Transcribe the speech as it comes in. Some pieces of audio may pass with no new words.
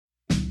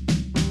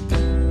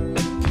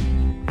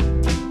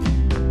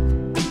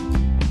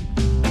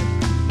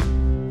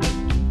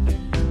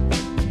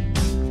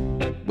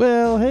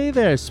Well, hey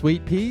there,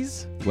 sweet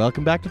peas.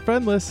 Welcome back to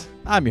Friendless.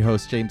 I'm your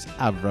host, James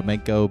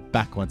Avramenko,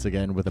 back once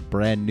again with a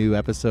brand new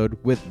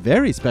episode with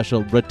very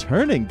special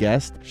returning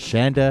guest,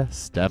 Shanda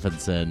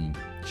Stefanson.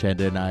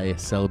 Shanda and I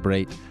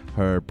celebrate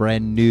her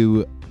brand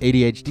new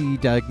ADHD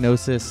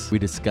diagnosis. We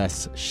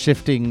discuss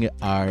shifting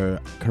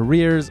our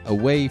careers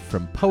away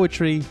from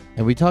poetry,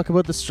 and we talk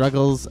about the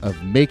struggles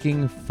of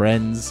making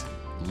friends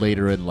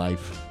later in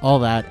life. All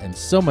that and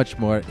so much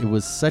more. It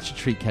was such a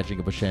treat catching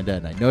up with Shanda,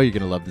 and I know you're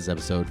going to love this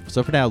episode.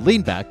 So for now,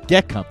 lean back,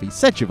 get comfy,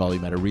 set your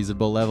volume at a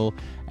reasonable level,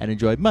 and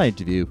enjoy my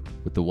interview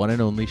with the one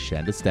and only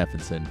Shanda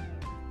Stefanson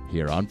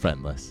here on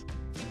Friendless.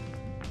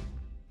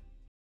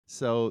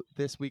 So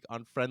this week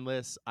on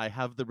Friendless, I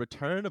have the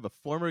return of a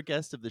former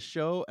guest of the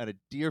show and a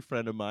dear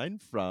friend of mine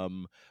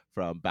from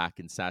back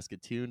in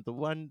Saskatoon, the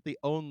one, the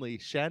only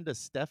Shanda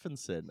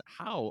Stefanson.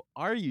 How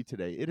are you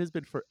today? It has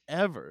been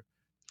forever.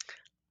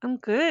 I'm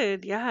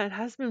good. Yeah, it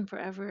has been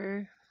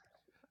forever.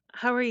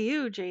 How are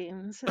you,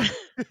 James?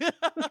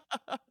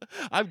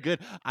 I'm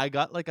good. I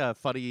got like a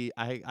funny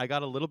I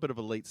got a little bit of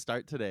a late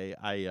start today.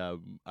 I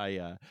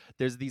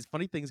there's these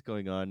funny things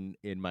going on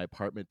in my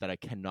apartment that I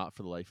cannot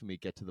for the life of me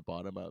get to the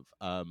bottom of.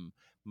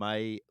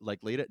 My like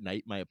late at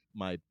night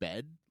my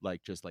bed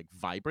like just like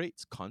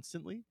vibrates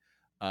constantly.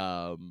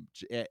 And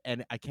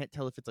I can't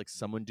tell if it's like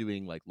someone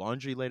doing like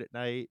laundry late at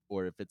night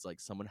or if it's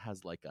like someone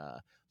has like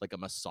a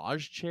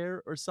massage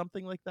chair or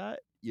something like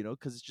that, you know,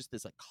 cuz it's just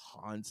this like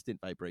constant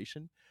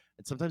vibration,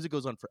 and sometimes it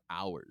goes on for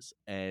hours.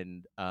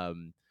 And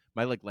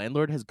my like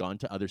landlord has gone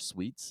to other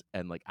suites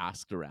and like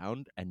asked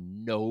around,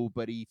 and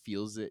nobody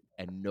feels it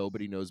and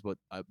nobody knows what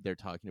they're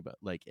talking about,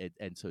 like it,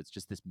 and so it's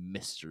just this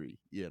mystery,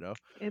 you know.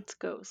 It's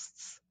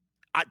ghosts.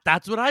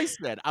 That's what I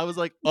said. I was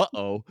like,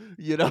 uh-oh,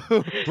 you know,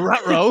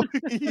 ruh-roh,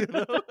 you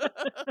know.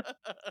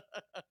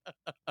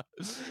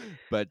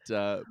 But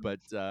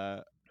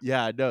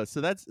yeah, no,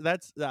 so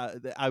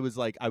I was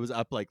like, I was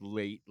up like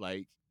late,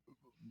 like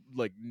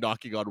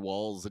knocking on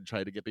walls and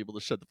trying to get people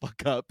to shut the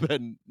fuck up,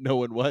 and no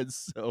one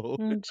was. So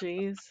Oh,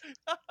 jeez.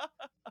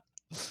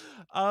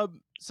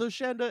 so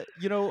Shanda,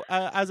 you know,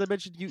 as I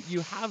mentioned,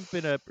 you have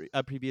been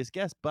a previous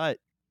guest, but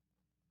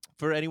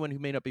for anyone who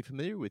may not be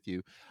familiar with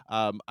you,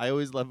 I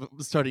always love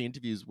starting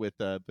interviews with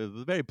a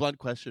very blunt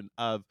question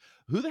of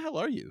who the hell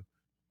are you?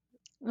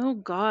 Oh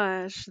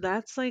gosh,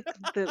 that's like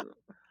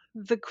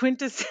the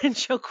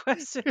quintessential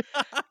question.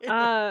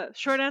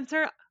 Short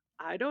answer,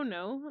 I don't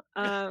know.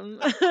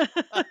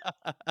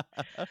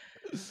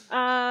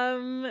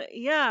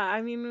 Yeah,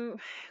 I mean,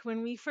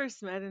 when we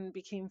first met and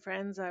became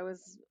friends, I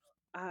was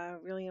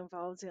really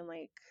involved in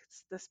like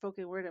the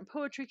spoken word and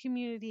poetry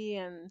community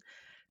and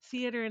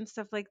theater and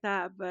stuff like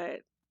that, but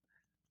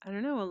I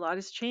don't know, a lot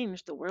has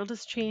changed. The world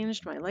has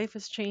changed, my life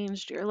has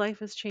changed, your life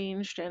has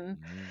changed, and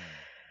Mm.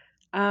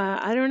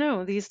 I don't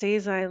know. These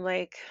days I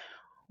like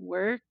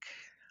work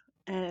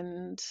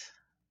and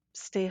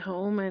stay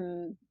home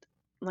and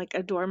like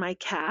adore my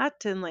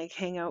cat and like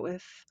hang out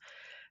with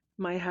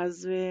my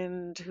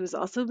husband who's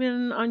also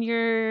been on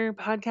your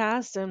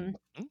podcast, and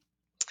Mhm.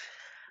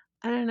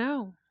 I don't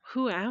know.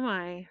 Who am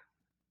I?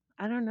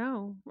 I don't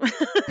know.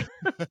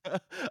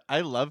 I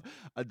love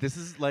this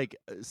is like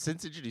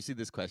since introducing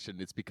this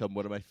question, it's become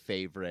one of my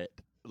favorite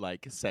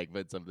like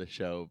segments of the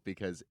show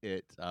because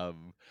it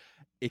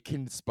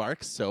can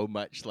spark so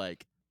much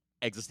like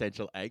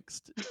existential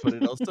angst, but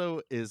it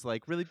also is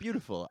like really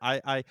beautiful.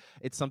 I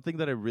It's something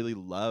that I really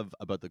love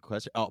about the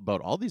question,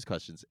 about all these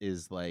questions,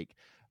 is like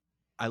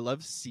I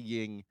love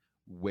seeing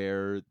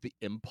where the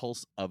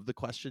impulse of the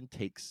question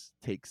takes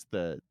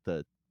the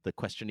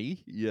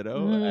questionee, you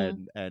know,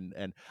 Mm,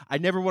 and I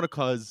never want to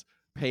cause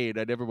pain.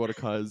 I never want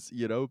to cause,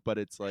 you know, but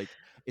it's like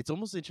it's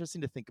almost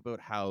interesting to think about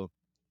how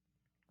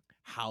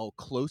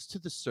close to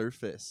the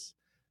surface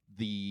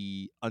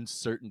the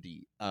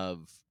uncertainty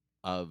of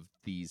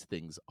these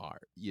things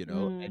are, you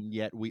know, mm. and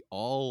yet we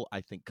all,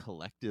 I think,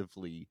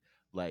 collectively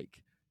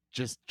like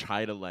just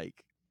try to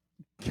like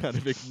kind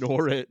of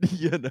ignore it,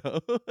 you know.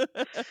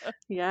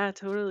 Yeah,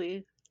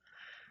 totally.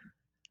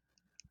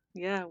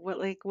 Yeah,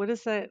 what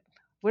is that?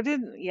 What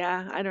did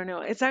yeah, I don't know.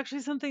 It's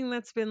actually something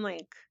that's been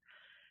like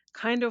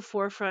kind of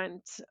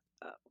forefront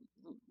uh,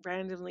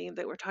 randomly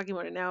that we're talking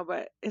about it now,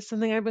 but it's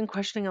something I've been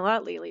questioning a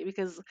lot lately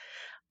because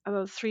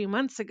about 3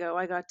 months ago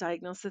I got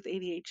diagnosed with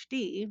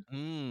ADHD.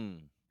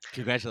 Mm.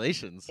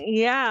 Congratulations.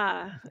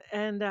 Yeah,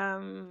 and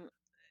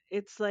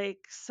it's like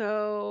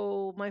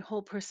so my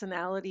whole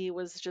personality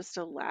was just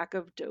a lack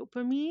of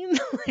dopamine.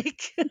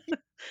 Like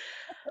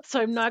so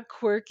I'm not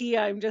quirky,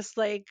 I'm just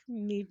like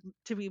need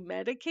to be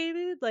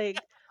medicated. Like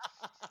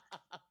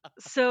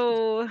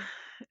so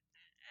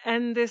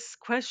and this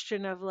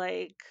question of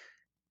like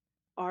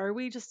are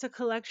we just a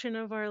collection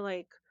of our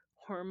like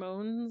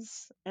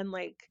hormones and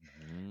like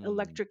Mm.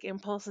 electric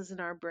impulses in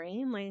our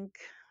brain? Like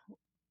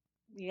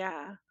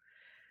yeah.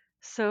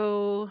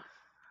 So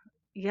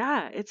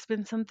yeah, it's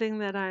been something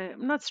that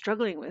I'm not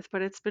struggling with,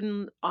 but it's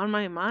been on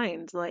my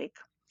mind. Like,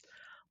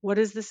 what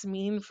does this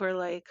mean for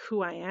like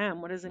who I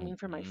am? What does it mean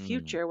for my Mhm.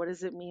 future? What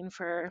does it mean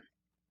for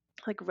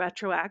like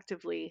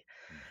retroactively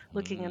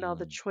looking at all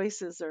the Mhm.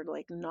 choices or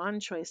like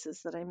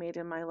non-choices that I made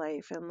in my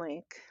life, and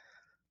like,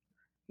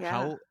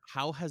 yeah.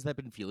 How has that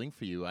been feeling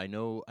for you? I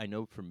know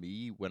for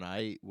me, when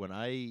I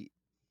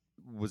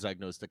was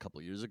diagnosed a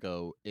couple years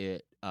ago,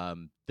 there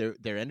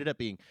ended up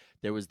being,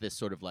 there was this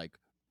sort of like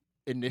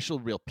initial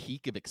real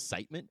peak of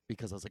excitement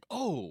because I was like,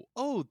 "Oh,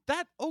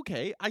 that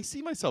okay, I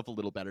see myself a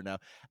little better now."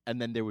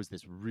 And then there was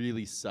this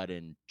really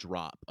sudden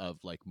drop of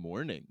like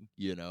mourning,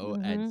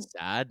 and Mhm.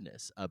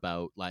 sadness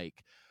about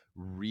like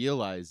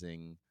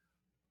realizing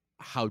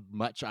how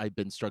much I'd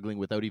been struggling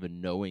without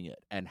even knowing it,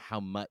 and how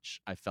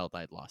much I felt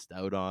I'd lost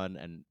out on,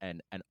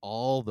 and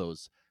all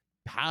those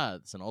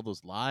paths and all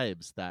those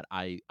lives that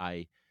I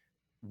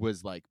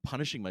was like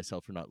punishing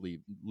myself for not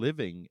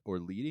living or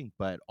leading,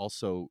 but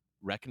also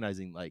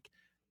recognizing like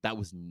that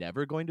was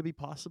never going to be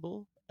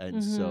possible.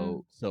 And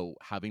Mhm. so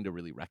having to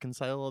really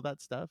reconcile all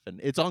that stuff, and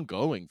it's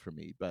ongoing for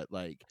me, but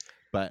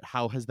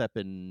how has that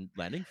been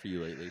landing for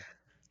you lately?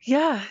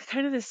 Yeah,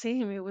 kind of the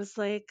same. It was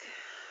like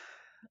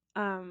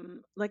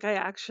I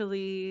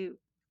actually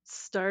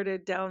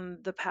started down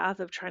the path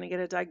of trying to get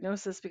a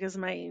diagnosis because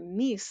my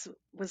niece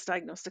was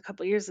diagnosed a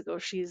couple years ago.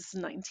 She's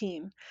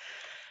 19.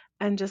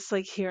 And just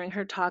like hearing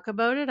her talk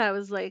about it, I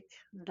was like,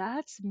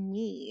 that's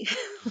me.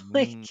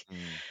 Like,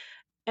 Mm-hmm.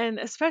 and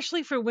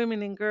especially for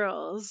women and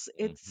girls,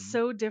 it's Mm-hmm.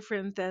 so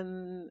different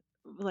than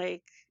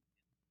like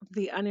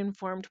the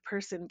uninformed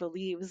person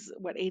believes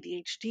what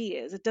ADHD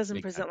is. It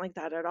doesn't present Exactly. like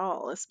that at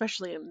all,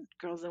 especially in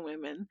girls and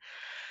women.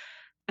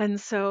 And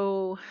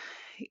so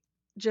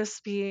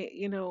just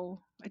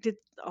I did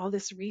all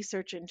this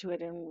research into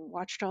it and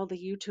watched all the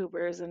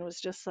YouTubers and was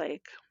just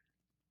like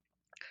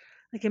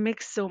it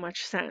makes so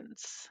much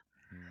sense.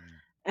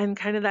 Mm. And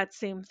kind of that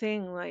same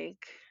thing,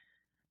 like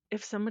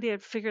if somebody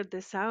had figured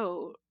this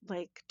out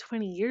like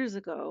 20 years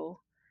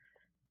ago,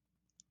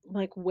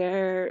 like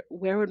where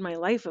would my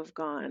life have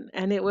gone?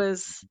 And it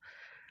was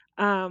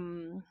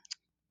um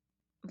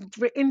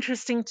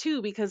interesting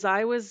too because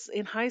I was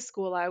in high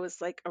school, I was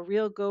like a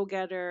real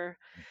go-getter.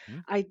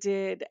 Mhm. I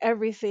did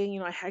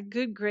everything, I had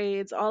good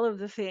grades, all of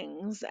the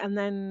things. And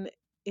then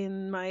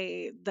in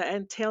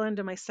tail end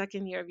of my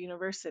second year of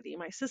university,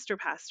 my sister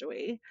passed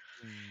away.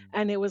 Mm.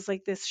 And it was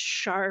like this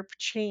sharp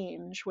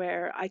change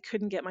where I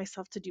couldn't get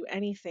myself to do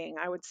anything.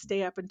 I would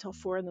stay up until Mhm.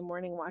 4 in the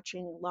morning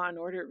watching Law and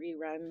Order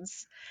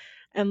reruns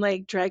and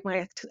like drag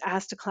my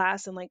ass to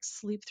class and like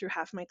sleep through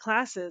half my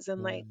classes.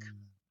 And Yeah. like,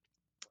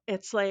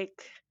 it's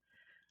like,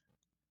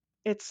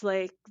 it's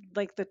like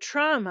the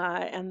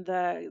trauma and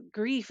the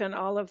grief and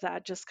all of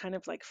that just kind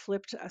of like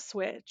flipped a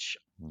switch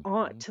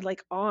on Mhm. to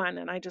like on,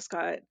 and I just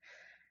got,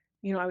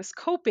 I was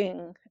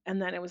coping,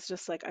 and then it was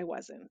just like I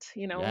wasn't.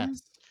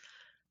 Yes.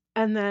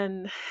 And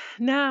then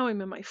now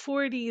I'm in my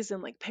 40s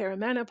and like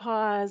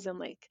perimenopause and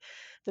like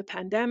the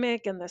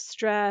pandemic and the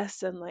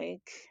stress and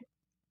like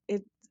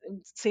it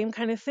same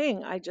kind of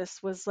thing. I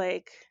just was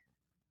like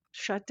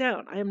shut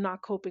down. I am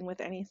not coping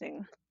with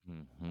anything.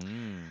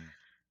 Mhm.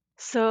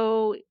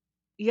 So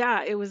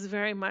yeah, it was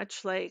very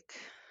much like,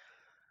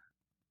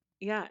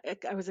 yeah,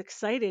 I was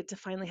excited to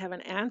finally have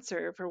an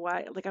answer for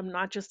why, like, I'm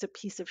not just a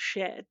piece of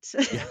shit.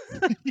 Yeah.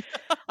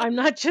 I'm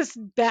not just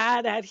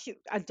bad at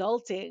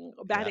adulting,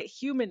 bad Yep. at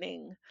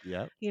humaning.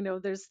 Yep.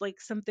 There's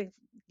like something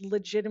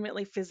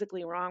legitimately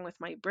physically wrong with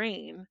my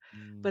brain.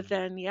 But Mm.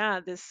 then, yeah,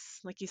 this,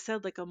 like you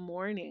said, like a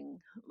mourning,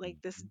 like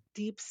this Mhm.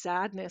 deep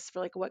sadness for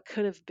like what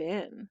could have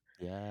been.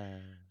 Yeah.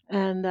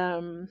 And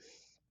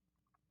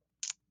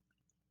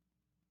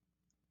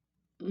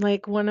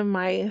like one of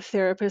my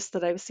therapists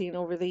that I've seen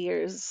over the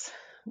years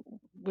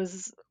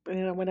was,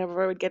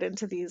 whenever I would get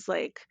into these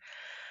like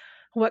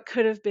what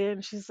could have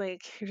been, she's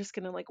like, you're just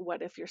gonna like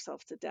what if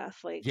yourself to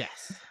death,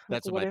 Yes. like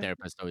That's what what my if,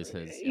 therapist always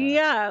says, yeah.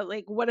 yeah,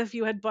 like what if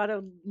you had bought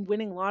a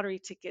winning lottery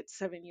ticket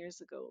 7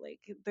 years ago? Like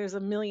there's a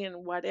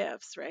million what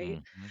ifs,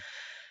 right? Mhm.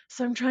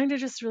 So I'm trying to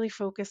just really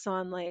focus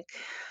on like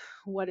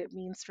what it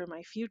means for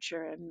my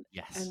future, and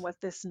Yes. what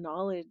this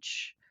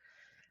knowledge,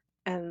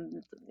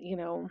 and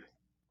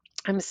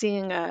I'm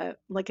seeing a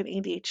like an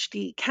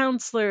ADHD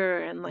counselor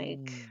and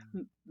like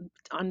Mm.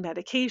 on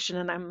medication,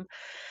 and I'm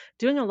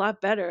doing a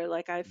lot better.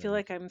 Like I feel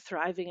like Nice. I'm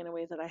thriving in a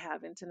way that I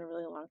haven't in a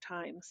really long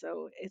time.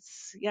 So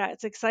it's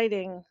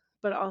exciting,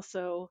 but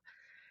also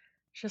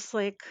just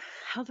like,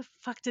 how the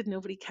fuck did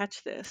nobody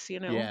catch this?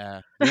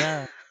 Yeah,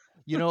 yeah.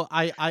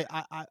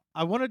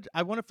 I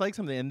wanna flag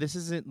something, and this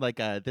isn't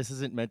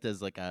meant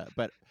as like a,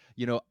 but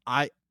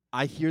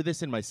I hear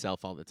this in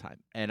myself all the time,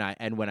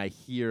 and when I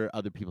hear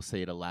other people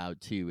say it aloud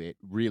too, it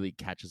really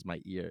catches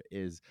my ear.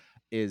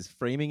 Is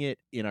framing it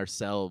in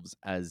ourselves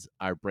as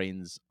our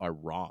brains are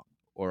wrong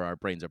or our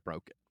brains are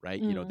broken,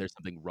 right? Mm, There's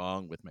something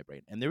wrong with my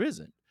brain, and there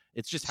isn't.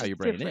 It's just it's how your just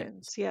brain is,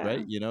 different. Yeah.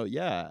 right?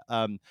 Yeah.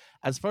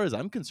 As far as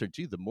I'm concerned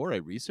too, the more I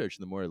research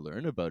and the more I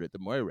learn about it, the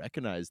more I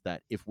recognize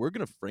that if we're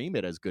going to frame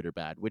it as good or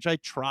bad, which I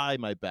try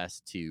my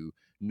best to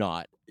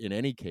not in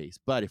any case,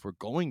 but if we're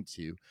going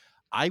to,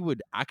 I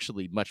would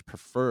actually much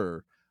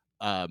prefer,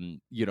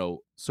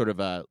 sort of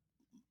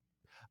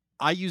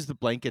I use the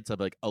blankets of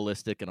like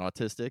allistic and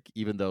autistic,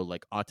 even though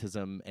like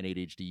autism and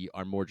ADHD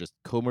are more just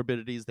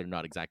comorbidities. They're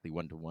not exactly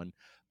one to one,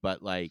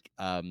 but like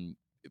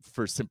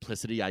for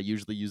simplicity, I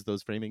usually use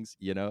those framings,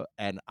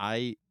 and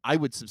I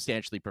would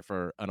substantially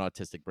prefer an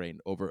autistic brain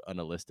over an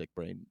allistic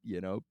brain,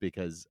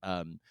 because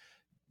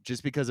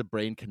just because a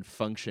brain can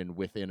function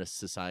within a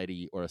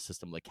society or a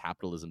system like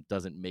capitalism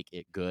doesn't make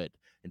it good.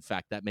 In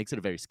fact, that makes it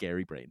a very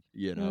scary brain,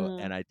 Mm,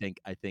 And I think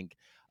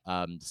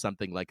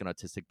something like an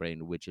autistic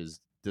brain, which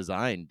is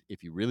designed,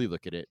 if you really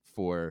look at it,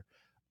 for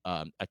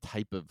a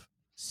type of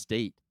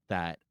state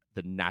that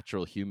the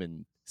natural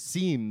human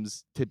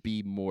seems to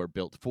be more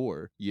built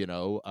for,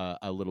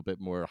 a little bit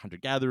more hunter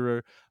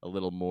gatherer, a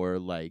little more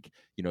like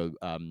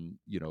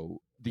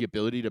the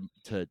ability to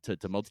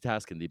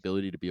multitask and the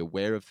ability to be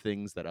aware of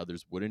things that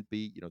others wouldn't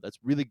be, that's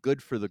really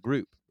good for the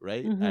group,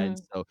 right? And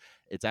mhm. so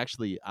it's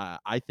actually,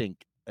 I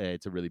think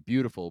it's a really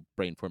beautiful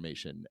brain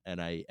formation,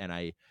 and I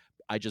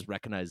just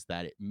recognize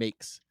that it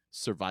makes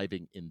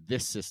surviving in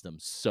this system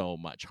so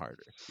much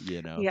harder.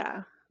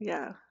 Yeah.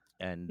 Yeah.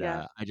 And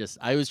Yeah.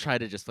 I always try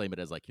to just flame it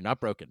as like, you're not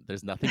broken.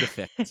 There's nothing to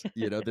fix.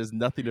 There's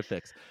nothing to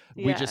fix.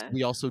 Yeah.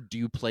 We also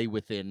do play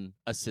within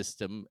a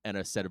system and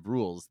a set of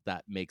rules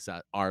that makes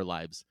our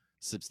lives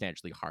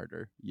substantially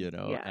harder.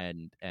 Yeah.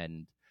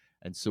 And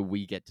so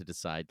we get to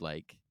decide,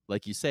 like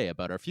you say,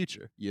 about our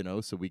future.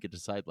 So we could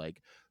decide,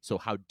 like, so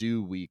how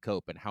do we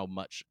cope, and how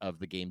much of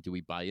the game do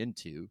we buy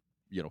into,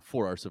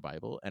 for our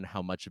survival, and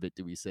how much of it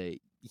do we say,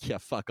 yeah,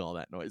 fuck all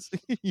that noise.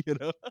 you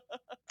know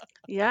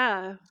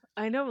Yeah.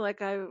 I know,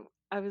 like I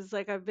was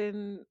like I've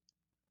been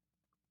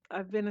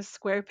a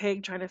square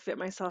peg trying to fit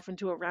myself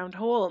into a round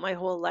hole my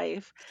whole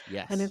life.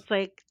 And Yes. it's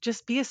like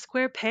just be a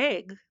square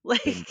peg.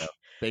 Bingo. Like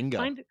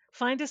Bingo.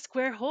 find a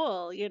square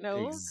hole.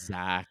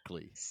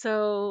 Exactly.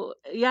 So,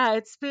 yeah,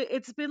 it's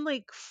been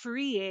like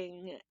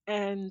freeing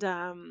and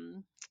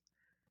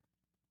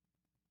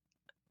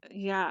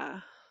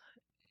yeah,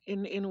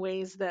 in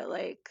ways that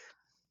like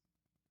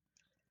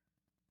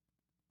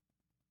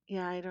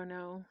yeah, I don't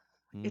know.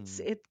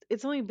 Mm.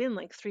 It's only been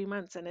like 3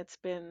 months and it's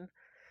been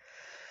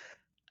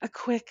a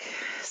quick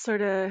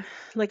sort of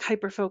like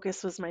hyper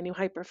focus was my new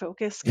hyper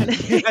focus kind of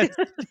thing. Yes.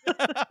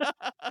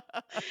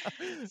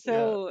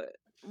 Yeah. So,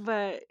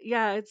 but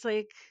yeah, it's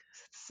like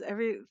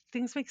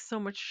things make so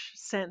much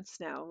sense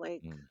now.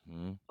 Like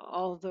Mhm.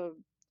 all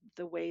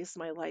the ways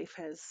my life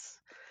has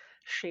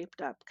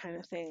shaped up kind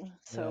of thing.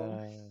 So,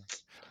 Yeah.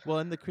 Well,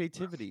 and the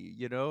creativity,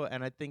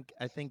 and I think,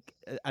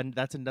 and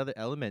that's another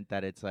element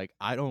that it's like,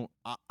 I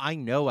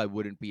know I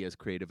wouldn't be as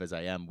creative as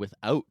I am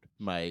without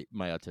my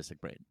autistic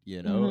brain,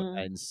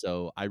 mhm, and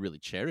so I really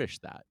cherish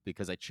that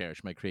because I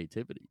cherish my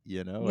creativity,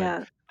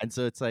 yeah. and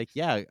so it's like,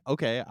 yeah,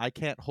 okay, I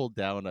can't hold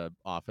down a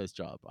office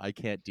job, I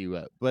can't do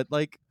it, but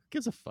like, who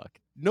gives a fuck?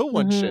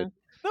 Mhm,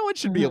 No one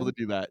should be able mhm. to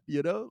do that,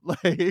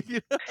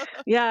 like.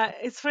 Yeah,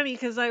 it's funny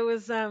because I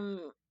was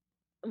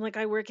like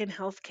I work in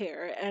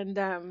healthcare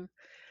and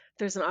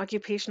there's an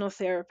occupational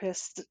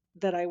therapist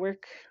that I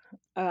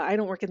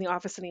don't work in the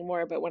office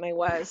anymore, but when I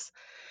was,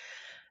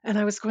 and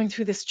I was going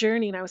through this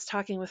journey and I was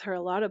talking with her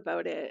a lot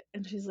about it.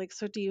 And she's like,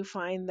 "So do you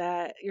find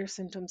that your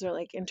symptoms are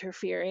like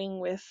interfering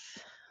with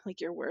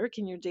like your work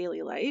and your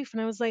daily life?"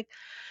 And I was like,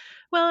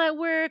 "Well, at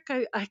work,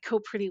 I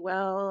cope pretty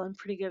well. I'm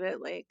pretty good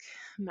at like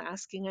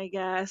masking, I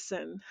guess.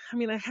 And I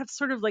mean, I have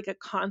sort of like a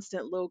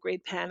constant low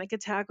grade panic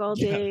attack all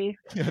Yeah. day,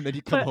 Yeah, and then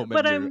you come but home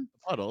but and you're a I'm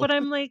puddle. but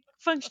I'm like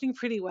functioning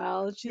pretty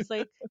well." And she's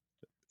like,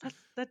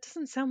 that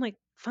doesn't sound like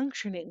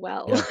functioning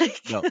well." Yeah.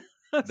 Like No.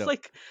 I was No.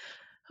 like,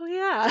 "Oh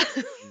yeah."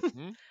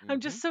 Mhm. I'm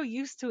just Mhm. so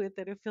used to it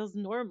that it feels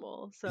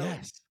normal. So,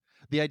 Yes.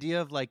 The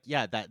idea of, like,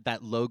 yeah,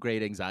 that low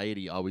grade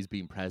anxiety always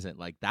being present,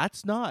 like,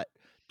 that's not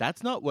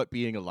what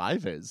being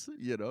alive is,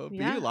 Being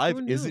yeah, alive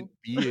who isn't knew?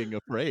 being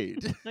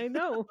afraid. I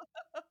know.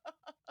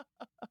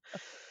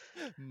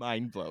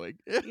 Mind blowing.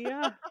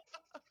 Yeah.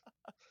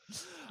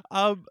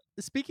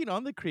 Speaking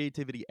on the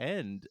creativity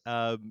end,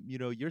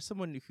 you're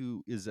someone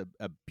who is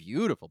a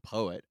beautiful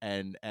poet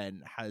and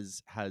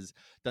has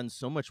done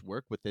so much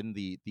work within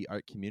the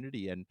art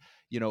community. And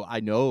I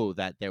know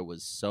that there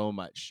was so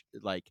much,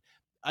 like,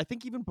 I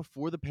think even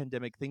before the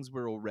pandemic, things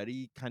were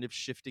already kind of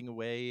shifting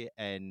away,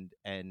 and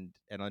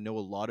I know a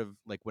lot of,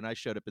 like, when I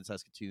showed up in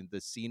Saskatoon, the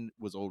scene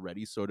was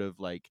already sort of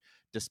like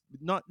just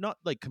not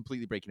like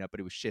completely breaking up, but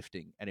it was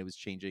shifting and it was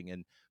changing,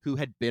 and who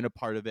had been a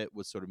part of it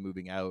was sort of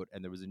moving out,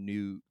 and there was a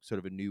new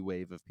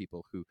wave of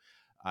people who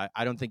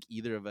I don't think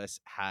either of us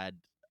had.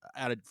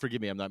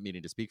 Forgive me, I'm not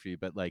meaning to speak for you,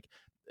 but like,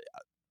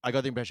 I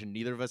got the impression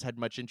neither of us had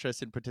much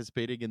interest in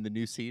participating in the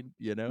new scene,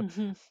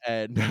 Hmm.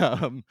 and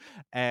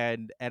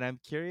and I'm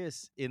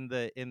curious, in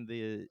the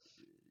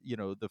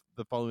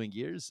the following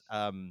years,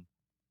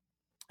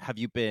 have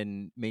you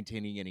been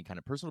maintaining any kind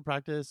of personal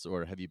practice,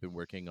 or have you been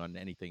working on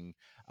anything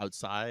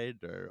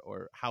outside,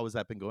 or how has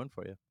that been going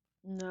for you?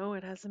 No,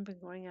 it hasn't been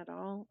going at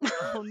all.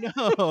 Oh no.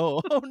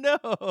 Oh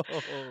no.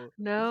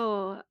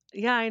 No.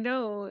 Yeah, I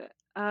know.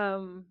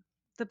 Um,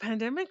 the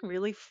pandemic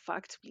really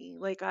fucked me.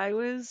 Like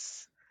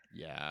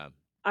Yeah.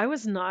 I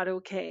was not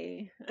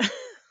okay.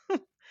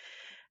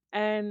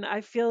 And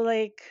I feel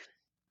like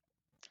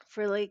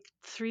for like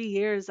 3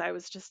 years I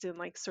was just in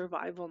like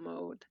survival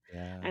mode.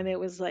 Yeah. And it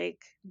was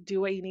like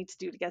do what you need to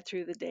do to get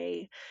through the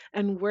day.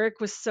 And work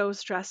was so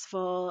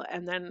stressful,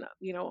 and then,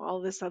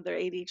 all this other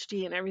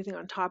ADHD and everything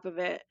on top of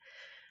it.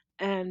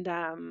 And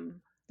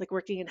like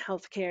working in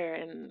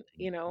healthcare, and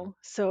Mhm.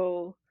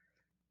 so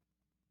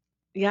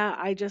yeah,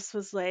 I just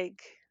was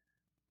like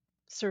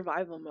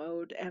survival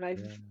mode. And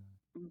I've Yeah.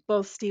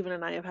 both Steven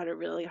and I have had a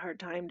really hard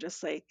time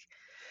just like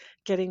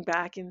getting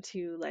back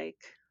into like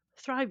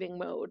thriving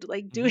mode,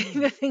 like doing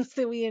Mhm. the things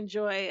that we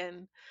enjoy.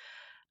 And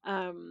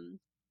um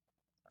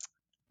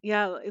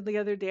yeah, the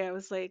other day I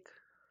was like,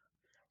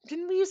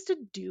 didn't we used to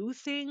do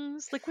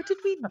things? Like, what did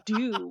we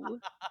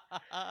do?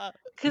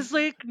 Because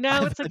like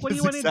now I've it's like, had what do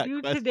you this want to exact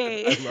do question.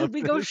 today? I love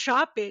We go this.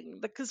 shopping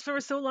because for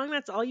so long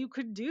that's all you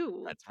could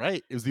do. That's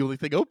right. It was the only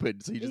thing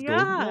open, so you just go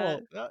to the Yeah.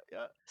 mall. Yeah,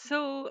 yeah.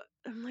 So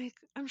I'm like,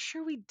 I'm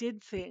sure we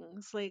did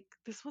things. Like,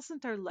 this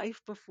wasn't our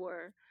life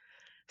before.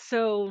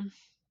 So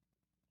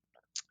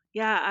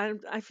yeah,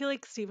 I feel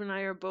like Steve and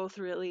I are both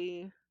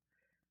really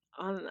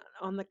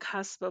on the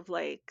cusp of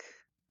like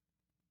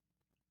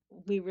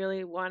we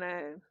really want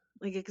to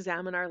like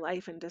examine our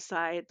life and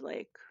decide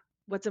like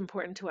what's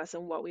important to us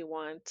and what we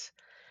want,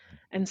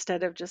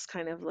 instead of just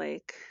kind of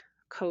like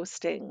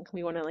coasting.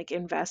 We want to like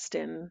invest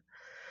in,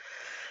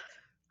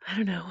 I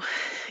don't know,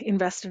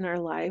 invest in our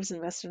lives,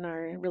 invest in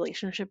our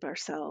relationship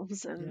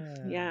ourselves, and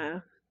Yeah.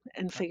 yeah,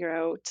 and Uh, figure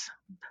out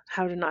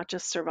how to not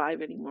just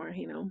survive anymore.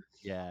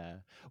 yeah.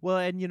 Well,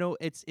 and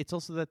it's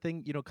also that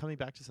thing, coming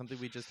back to something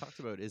we just talked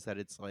about is that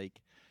it's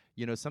like,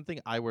 something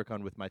I work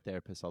on with my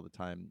therapist all the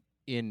time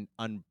in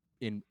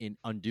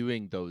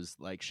undoing those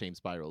like shame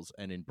spirals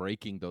and in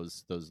breaking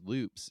those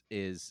loops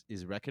is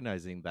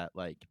recognizing that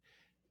like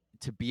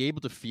to be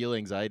able to feel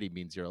anxiety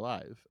means you're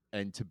alive,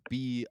 and to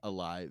be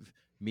alive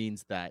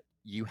means that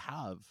you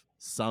have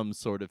some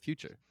sort of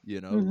future,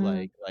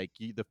 Mhm.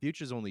 the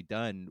future's only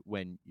done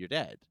when you're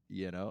dead,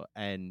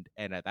 and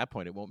at that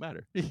point it won't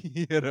matter.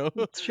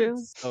 It's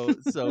true.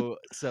 So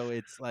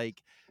it's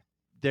like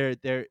there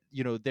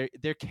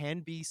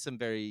can be some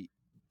very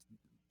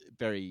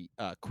very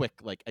quick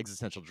like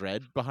existential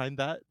dread behind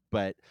that,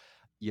 but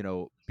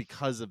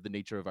because of the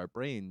nature of our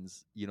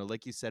brains,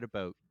 like you said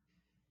about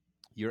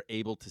you're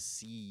able to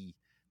see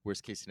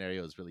worst case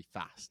scenarios really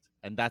fast,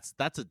 and that's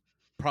a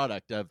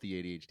product of the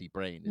ADHD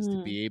brain, is to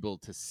Mm. be able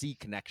to see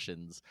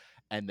connections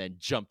and then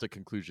jump to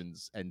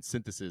conclusions and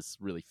synthesis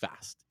really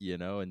fast,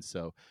 and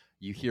so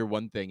you hear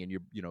one thing and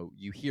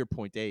you hear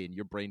point A and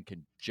your brain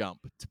can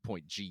jump to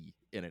point G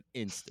in an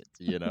instant,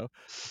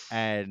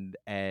 and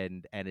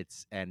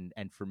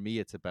for me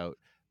it's about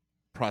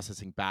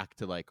processing back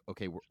to like,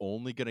 okay, we're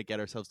only going to get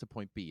ourselves to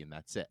point B and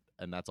that's it.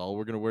 And that's all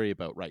we're going to worry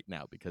about right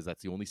now because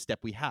that's the only step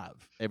we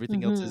have.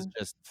 Everything else is Mhm.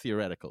 just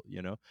theoretical,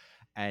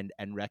 and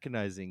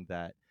recognizing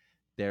that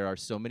there are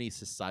so many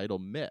societal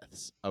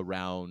myths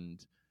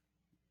around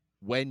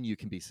when you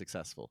can be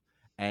successful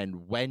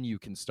and when you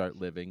can start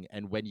living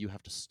and when you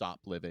have to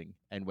stop living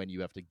and when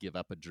you have to give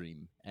up a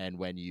dream and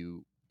when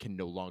you can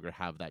no longer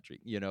have that dream,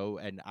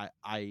 and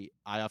I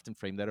often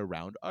frame that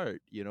around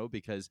art,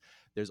 because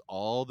there's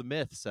all the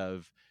myths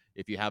of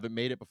if you haven't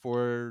made it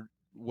before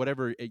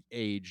whatever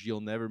age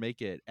you'll never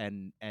make it,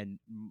 and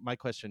my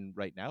question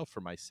right now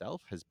for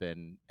myself has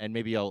been, and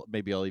maybe I'll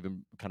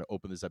even kind of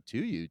open this up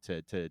to you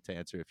to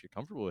answer if you're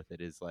comfortable with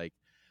it, is like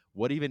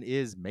what even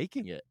is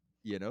making it,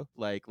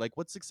 like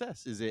what's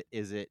success? Is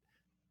it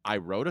I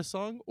wrote a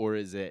song, or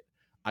is it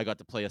I got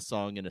to play a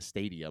song in a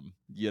stadium,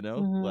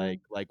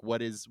 Mhm. like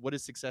what is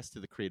success to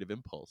the creative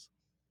impulse?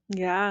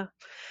 Yeah.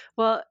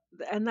 Well,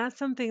 and that's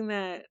something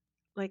that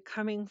like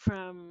coming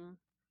from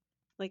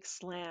like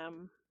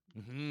slam,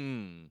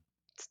 Hmm.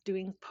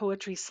 doing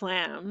poetry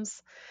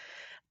slams,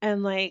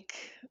 and like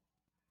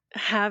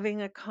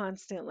having a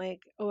constant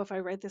like, oh, if I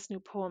write this new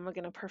poem I'm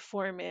going to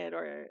perform it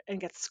or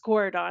and get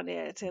scored on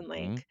it. And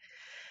Hmm. like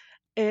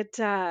it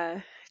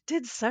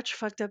did such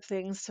fucked up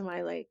things to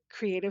my like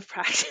creative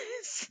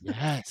practice.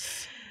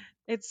 Yes.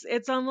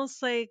 It's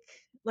almost like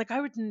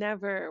I would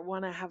never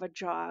want to have a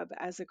job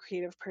as a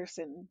creative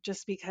person,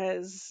 just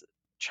because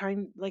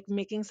trying like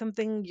making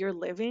something you're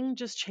living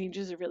just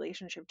changes your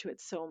relationship to it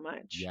so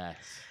much.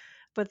 Yes.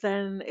 But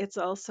then it's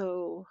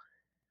also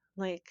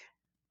like,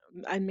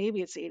 and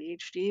maybe it's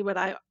ADHD, but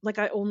I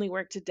only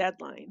work to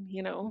deadline.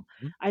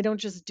 Mhm. I don't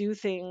just do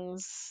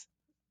things,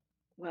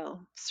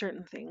 well,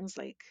 certain things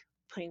like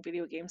playing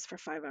video games for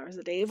 5 hours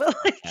a day, but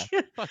Fuck like yeah.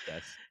 Fuck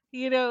yes.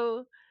 you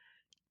know,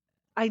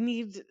 I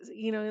need,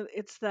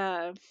 it's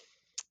the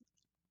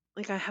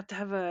like I have to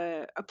have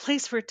a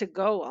place for it to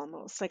go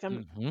almost. Like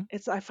Hmm.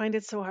 I find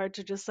it so hard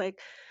to just like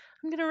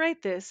I'm going to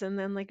write this and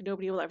then like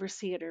nobody will ever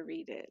see it or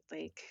read it.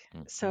 Like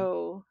Hmm.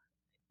 so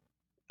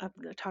I've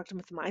talked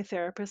with my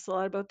therapist a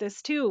lot about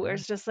this too, where Yeah.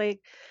 it's just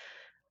like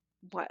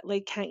what,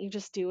 like can't you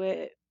just do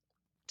it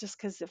just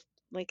cuz if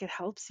like it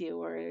helps you,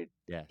 or it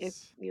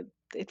Yes.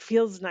 it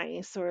feels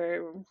nice,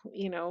 or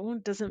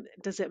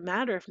does it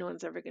matter if no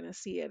one's ever going to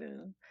see it?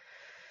 And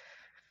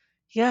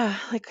yeah,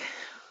 like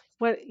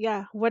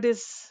what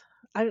is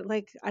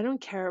I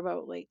don't care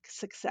about like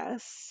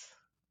success,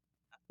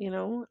 you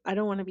know? I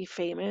don't want to be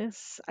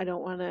famous. I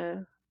don't want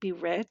to be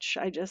rich.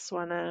 I just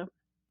want to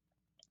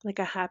like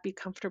a happy,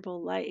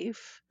 comfortable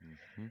life,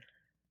 Hmm.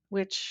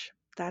 which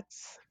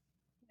that's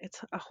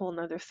it's a whole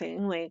nother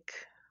thing. Like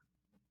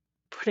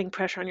putting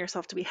pressure on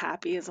yourself to be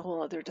happy is a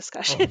whole other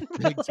Oh, discussion. But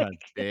big time,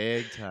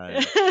 big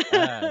time. Yes.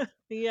 like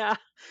yeah,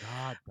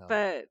 God, though.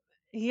 but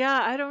yeah,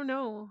 I don't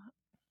know.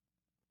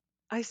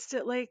 I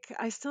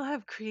still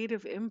have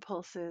creative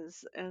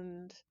impulses,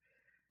 and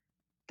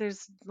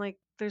there's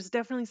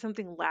definitely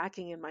something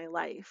lacking in my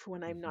life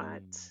when I'm not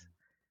Hmm.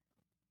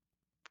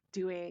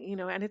 doing,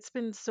 and it's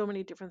been so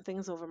many different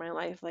things over my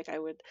life. Like I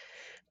would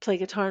play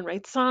guitar and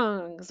write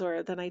songs,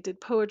 or then I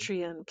did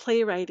poetry and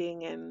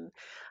playwriting, and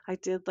I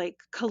did like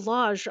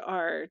collage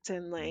art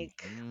and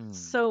like Hmm.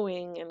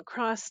 sewing and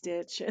cross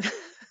stitch, and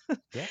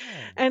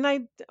Yeah. and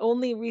I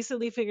only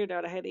recently figured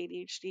out I had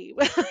ADHD.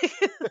 But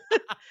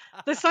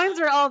the signs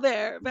are all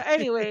there. But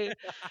anyway,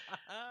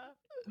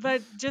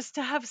 but just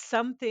to have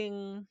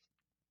something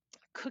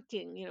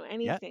cooking,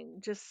 Yeah,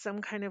 anything, just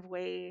some kind of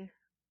way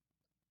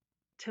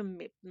to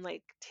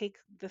like take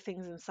the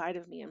things inside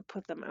of me and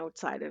put them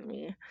outside of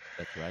me.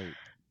 that's right.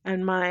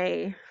 And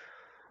my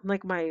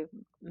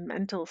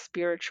mental,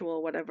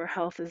 spiritual, whatever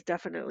health has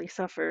definitely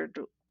suffered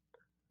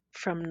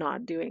from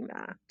not doing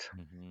that.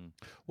 Hmm.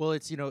 Well,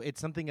 it's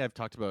something I've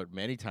talked about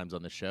many times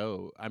on the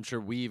show. I'm sure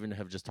we even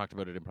have just talked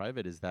about it in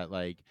private. Is that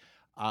like,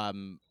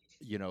 um,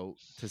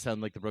 to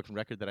sound like the broken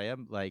record that I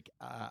am, like,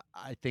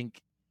 I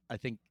think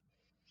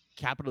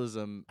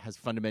capitalism has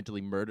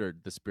fundamentally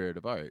murdered the spirit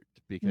of art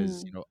because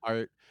Mm,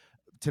 art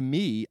to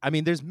me, I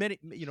mean, there's many,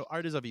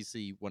 art is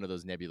obviously one of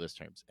those nebulous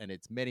terms and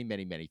it's many,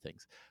 many, many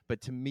things.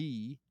 But to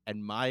me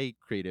and my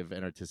creative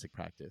and artistic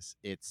practice,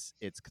 it's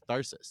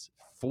catharsis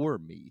for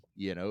me,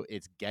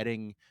 it's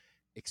getting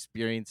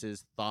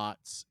experiences,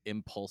 thoughts,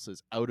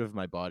 impulses out of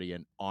my body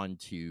and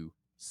onto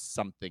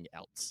something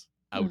else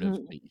out of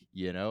mhm, me,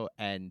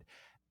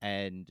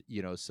 and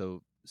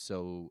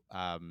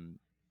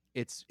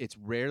it's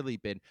rarely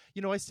been,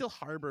 I still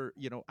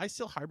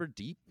harbor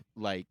deep,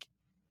 like,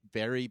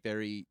 very,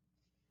 very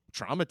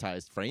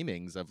traumatized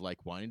framings of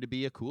like wanting to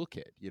be a cool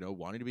kid,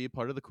 wanting to be a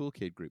part of the cool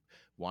kid group,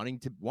 wanting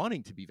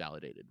to be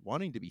validated,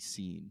 wanting to be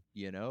seen,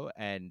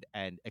 and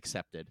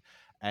accepted.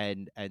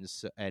 And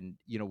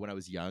when I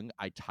was young,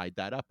 I tied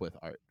that up with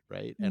art,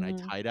 right? And I mhm.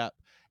 tied up,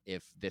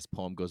 if this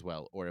poem goes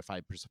well, or if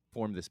I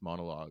perform this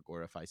monologue,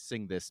 or if I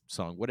sing this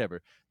song,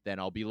 whatever, then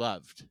I'll be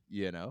loved,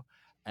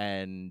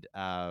 and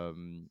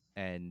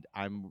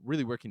I'm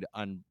really working to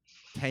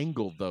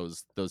tangle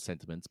those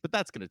sentiments, but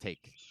that's gonna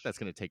take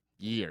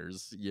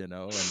years,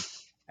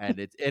 and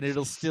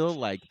it'll still,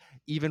 like,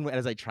 even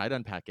as I try to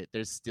unpack it,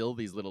 there's still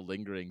these little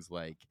lingerings,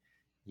 like,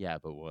 yeah,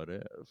 but what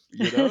if,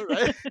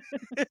 right?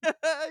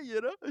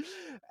 you know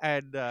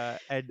and I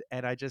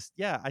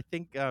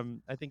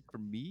think for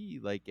me,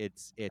 like,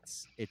 it's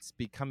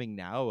becoming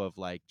now of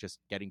like just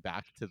getting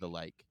back to the,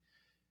 like,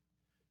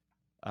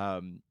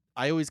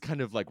 I always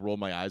kind of like roll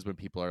my eyes when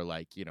people are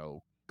like,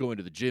 going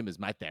to the gym is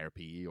my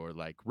therapy, or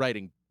like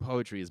writing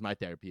poetry is my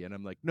therapy. And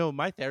I'm like, no,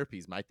 my therapy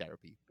is my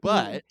therapy.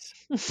 Mm,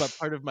 But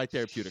part of my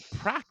therapeutic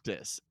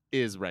practice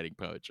is writing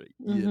poetry,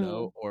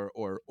 mhm.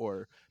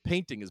 or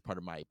painting is part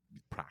of my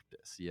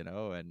practice,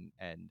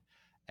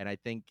 and I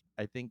think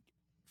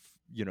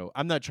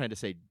I'm not trying to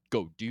say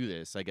go do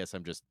this. I guess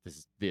I'm just, this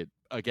is the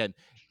again,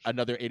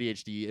 another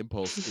ADHD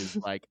impulse is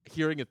like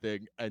hearing a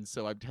thing, and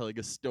so I'm telling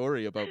a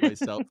story about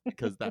myself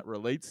because that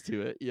relates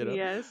to it,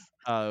 Yes.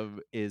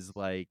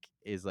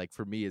 is like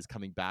for me is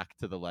coming back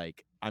to the,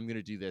 like, I'm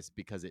gonna do this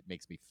because it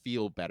makes me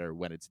feel better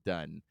when it's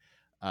done.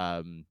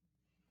 Um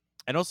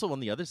and also on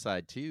the other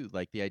side too,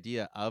 like the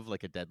idea of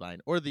like a deadline,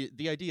 or the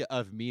idea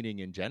of meaning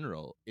in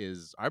general,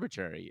 is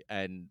arbitrary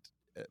and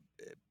uh,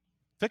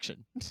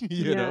 fiction,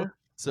 you know? Yeah.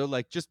 So,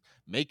 like, just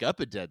make up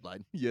a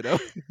deadline,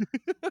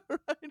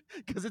 right?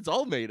 Because it's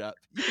all made up,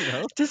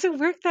 Doesn't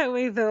work that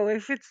way though.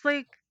 If it's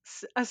like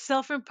a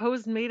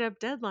self-imposed made-up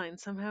deadline,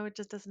 somehow it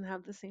just doesn't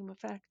have the same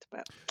effect.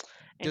 But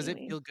Does it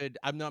anyway. feel good?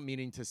 I'm not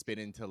meaning to spin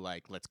into,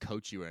 like, let's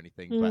coach you or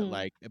anything, but, Mm,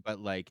 like,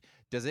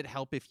 does it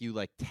help if you,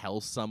 like,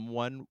 tell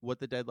someone what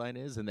the deadline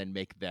is and then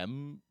make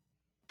them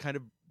kind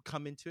of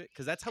come into it?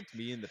 Because that's helped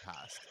me in the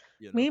past.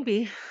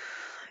 maybe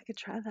I could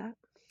try that.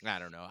 I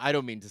don't know. I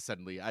don't mean to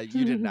suddenly.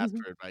 You didn't ask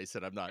for advice,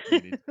 and I'm not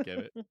meaning to give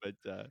it. But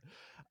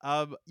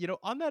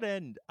on that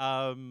end,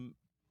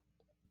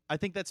 I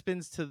think that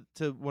spins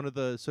to one of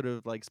the sort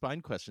of like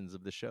spine questions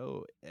of the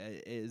show,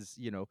 is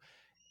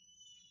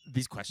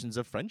these questions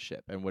of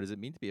friendship and what does it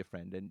mean to be a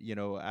friend. And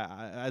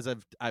as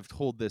I've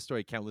told this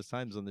story countless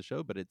times on the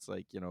show, but it's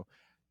like,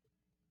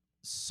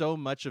 so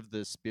much of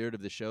the spirit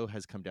of the show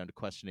has come down to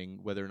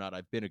questioning whether or not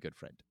I've been a good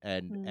friend.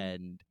 and Mm,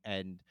 and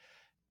and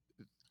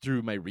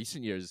through my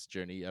recent years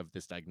journey of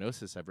this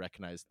diagnosis, I've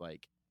recognized,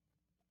 like,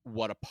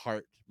 what a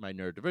part my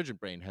neurodivergent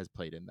brain has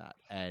played in that,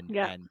 and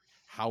yeah. and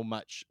how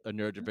much a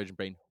neurodivergent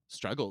brain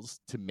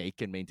struggles to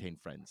make and maintain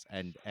friends,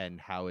 and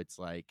how it's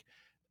like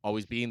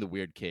always being the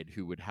weird kid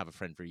who would have a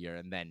friend for a year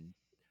and then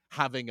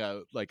having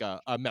a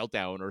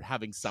meltdown or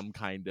having some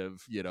kind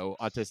of,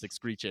 autistic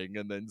screeching,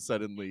 and then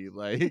suddenly,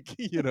 like,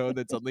 and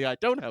then suddenly I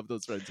don't have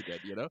those friends again,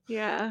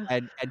 Yeah.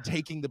 and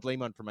taking the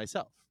blame on for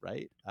myself,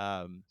 right?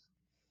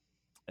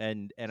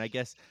 And I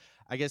guess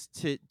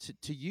to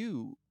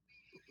you,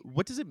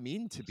 what does it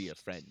mean to be a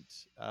friend,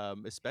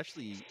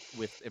 especially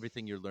with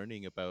everything you're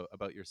learning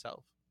about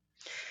yourself?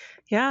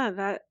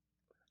 Yeah,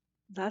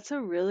 that's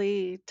a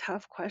really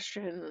tough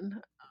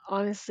question.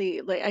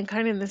 Honestly, like I'm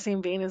kind of in the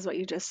same vein as what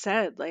you just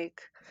said.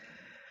 Like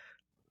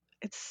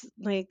it's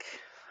like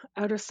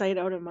out of sight,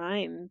 out of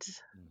mind.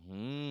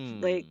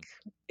 Like Hmm.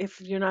 if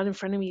you're not in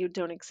front of me, you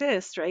don't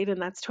exist, right?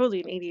 And that's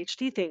totally an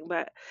ADHD thing,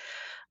 but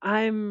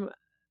I'm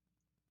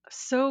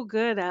so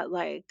good at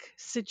like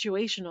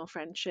situational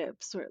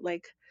friendships or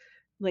like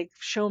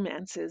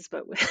showmances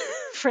but with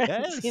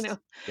friends, Yes.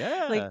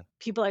 like Yeah.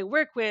 people I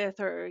work with,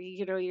 or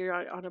you're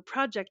on a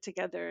project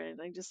together,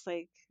 and I just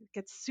like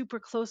get super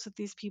close with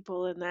these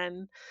people, and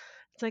then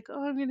it's like,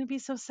 oh, I'm gonna be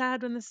so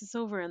sad when this is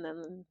over, and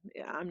then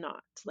yeah, I'm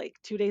not. Like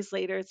 2 days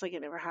later, it's like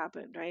it never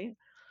happened, right?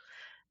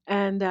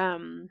 And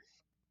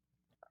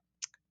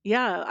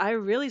yeah, I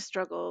really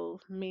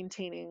struggle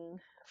maintaining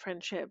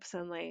friendships,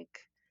 and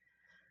like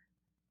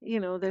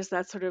there's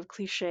that sort of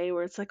cliche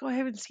where it's like, oh, I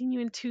haven't seen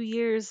you in 2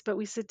 years, but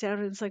we sit down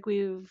and it's like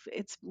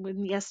it's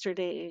been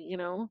yesterday.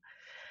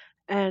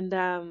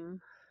 And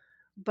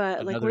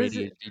but like, Another what is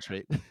it? ADHD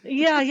trait.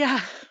 Yeah,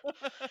 yeah.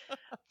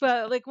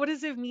 But like, what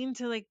does it mean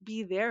to like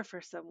be there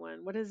for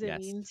someone? What does it Yes.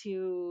 mean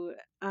to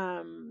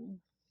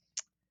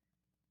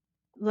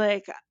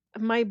like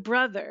my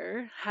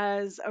brother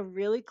has a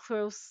really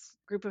close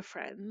group of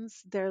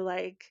friends. They're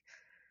like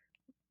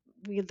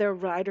they're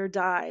ride or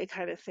die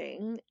kind of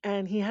thing.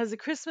 And he has a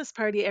Christmas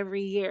party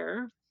every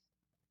year,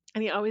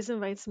 and he always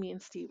invites me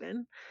and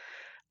Steven.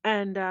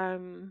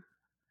 And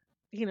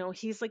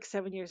he's like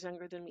 7 years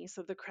younger than me,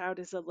 so the crowd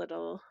is a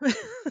little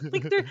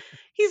like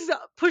he's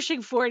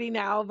pushing 40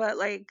 now, but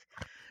like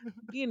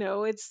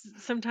it's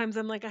sometimes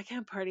I'm like, I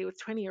can't party with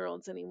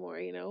 20-year-olds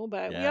anymore,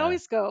 but we Yeah.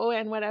 always go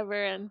and whatever.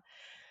 And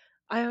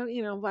I,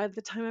 by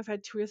the time I've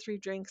had 2 or 3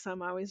 drinks,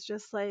 I'm always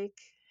just like,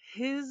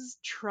 his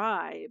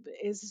tribe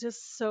is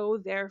just so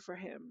there for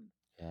him.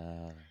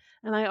 Yeah.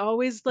 And I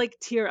always like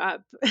tear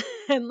up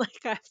and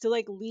like I have to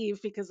like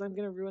leave because I'm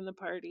gonna ruin the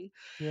party.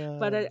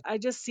 But Yeah. I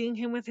just seeing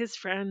him with his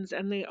friends,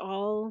 and they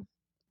all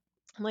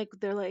like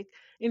they're like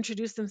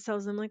introduce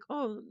themselves. I'm like,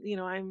 oh,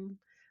 I'm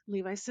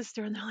Levi's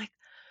sister, and they're like,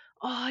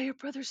 oh, your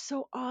brother's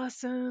so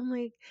awesome,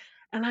 like,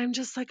 and I'm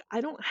just like,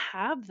 I don't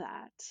have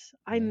that.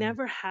 I Yeah.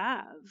 never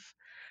have.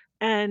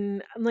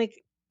 And I'm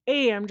like,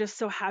 I'm just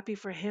so happy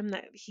for him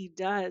that he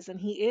does, and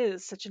he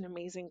is such an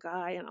amazing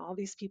guy, and all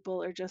these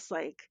people are just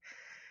like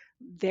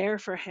there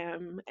for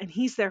him, and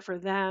he's there for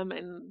them.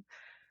 And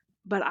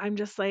but I'm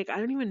just like, I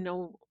don't even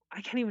know,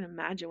 I can't even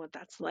imagine what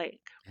that's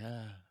like.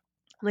 Yeah.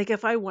 Like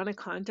if I won a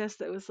contest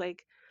that was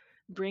like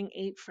bring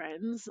 8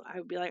 friends, I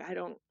would be like, I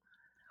don't,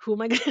 who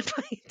am I gonna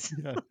invite?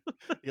 Yeah.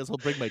 I guess I'll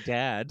bring my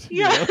dad,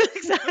 Yeah,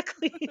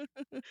 exactly.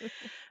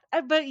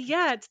 But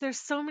yet there's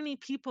so many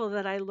people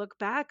that I look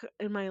back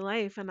in my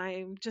life, and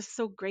I'm just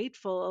so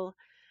grateful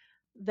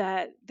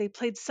that they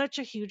played such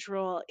a huge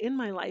role in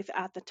my life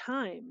at the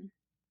time.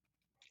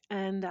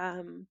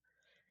 And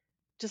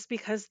just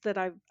because that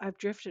I've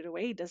drifted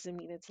away doesn't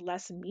mean it's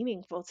less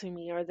meaningful to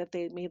me, or that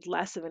they made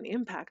less of an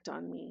impact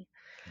on me.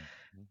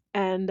 Mhm.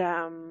 And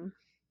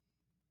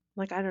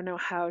like I don't know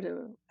how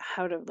to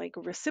like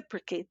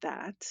reciprocate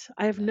that.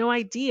 I have no Yes.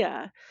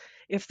 idea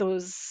if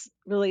those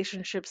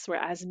relationships were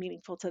as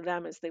meaningful to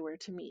them as they were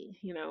to me.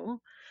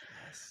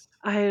 Yes.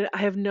 I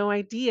have no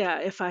idea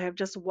if I have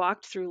just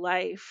walked through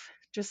life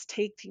just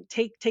taking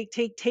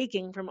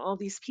from all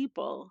these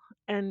people,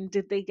 and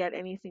did they get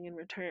anything in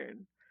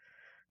return,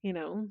 you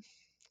know?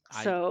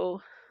 I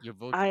So you're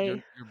vo you're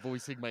I you're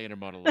voicing my inner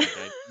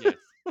monologue.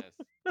 Yes, yes.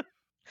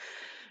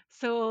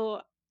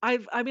 so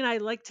I mean, I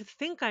like to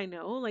think I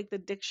know like the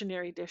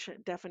dictionary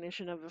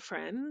definition of a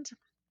friend.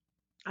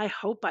 I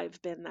hope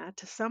I've been that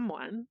to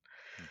someone,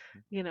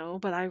 Mhm.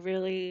 but I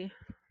really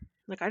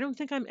like I don't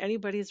think I'm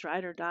anybody's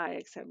ride or die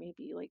except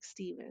maybe like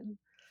Steven.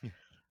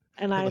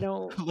 And I I love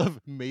don't I love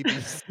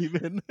maybe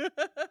Steven.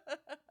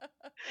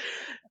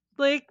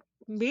 like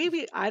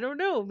maybe I don't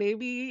know,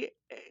 maybe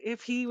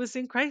if he was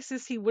in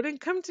crisis he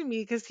wouldn't come to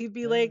me because he'd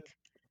be Yeah. like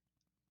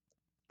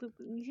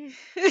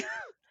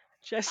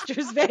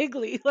gestures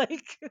vaguely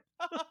like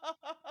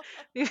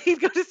maybe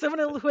he'd go to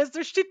someone who has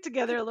their shit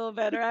together a little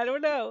better. I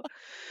don't know.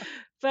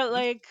 But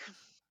like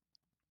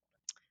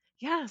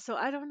yeah, so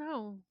I don't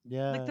know.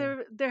 Like Yeah.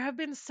 there have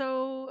been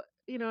so,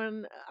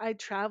 and I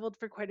traveled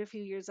for quite a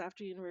few years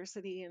after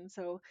university, and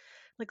so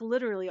like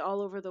literally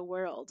all over the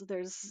world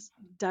there's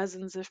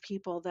dozens of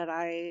people that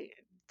I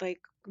like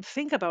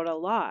think about a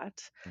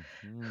lot,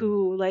 Mhm.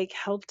 who like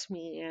helped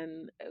me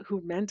and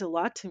who meant a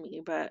lot to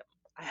me, but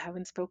I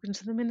haven't spoken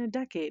to them in a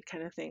decade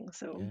kind of thing.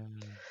 So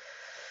Yeah.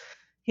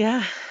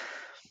 yeah.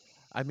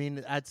 I mean,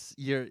 that's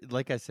you're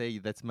like I say,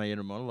 that's my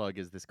inner monologue,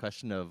 is this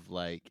question of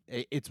like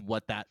it's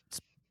what that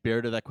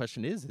spirit of that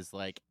question is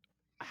like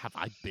have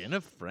I been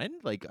a friend?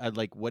 Like,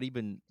 like, what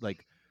even,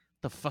 like,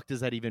 the fuck does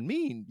that even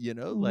mean? You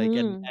know, like,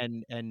 Mhm.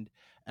 and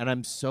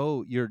I'm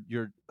so you're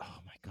oh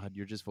my god,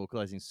 you're just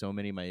vocalizing so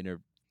many of my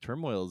inner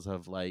turmoils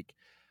of like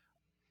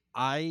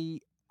I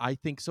I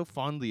think so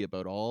fondly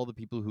about all the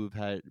people who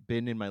have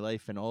been in my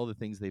life and all the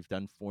things they've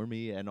done for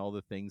me and all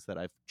the things that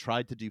I've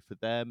tried to do for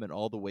them and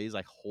all the ways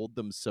I hold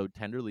them so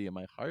tenderly in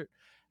my heart.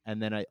 And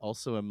then I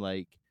also am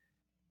like,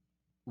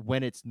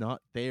 when it's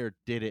not there,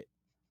 did it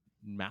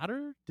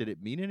matter? Did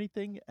it mean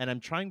anything? And I'm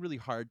trying really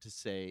hard to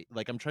say,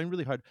 like, I'm trying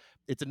really hard.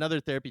 It's another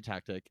therapy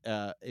tactic.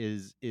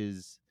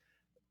 Is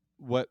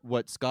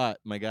what Scott,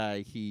 my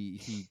guy,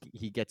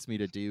 he gets me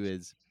to do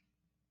is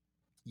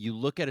you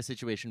look at a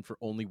situation for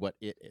only what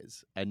it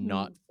is and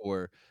not Mhm.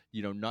 for,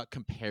 not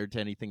compared to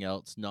anything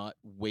else, not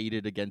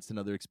weighted against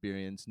another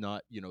experience,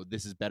 not,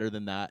 this is better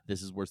than that,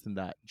 this is worse than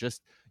that.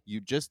 Just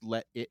you just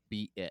let it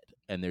be it,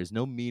 and there's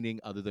no meaning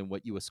other than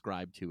what you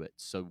ascribe to it.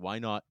 So why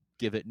not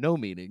give it no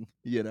meaning,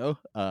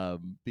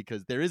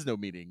 because there is no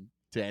meaning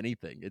to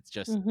anything. It's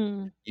just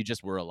Mhm. you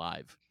just were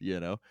alive,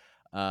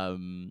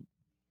 um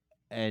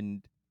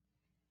and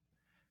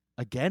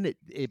again,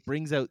 it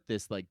brings out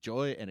this like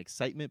joy and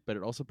excitement, but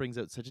it also brings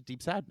out such a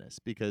deep sadness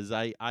because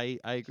I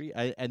agree.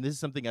 And this is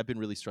something I've been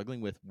really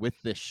struggling with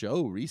this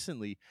show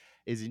recently,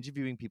 is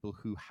interviewing people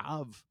who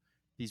have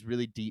these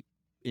really deep,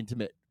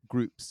 intimate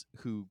groups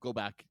who go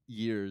back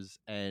years,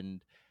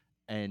 and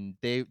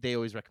they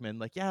always recommend,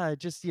 like, yeah,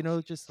 just,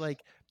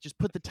 just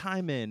put the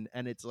time in.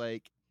 And it's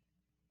like,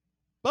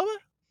 Bubba,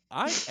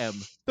 I am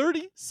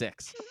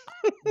 36.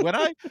 When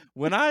I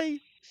when I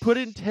put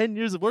in 10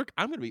 years of work,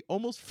 I'm gonna be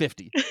almost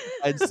 50.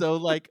 And so,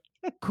 like,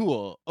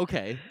 cool,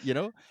 okay,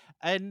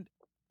 And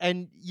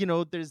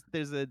there's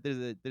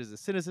a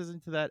cynicism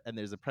to that, and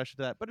there's a pressure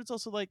to that, but it's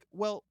also like,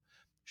 well,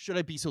 should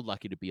I be so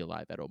lucky to be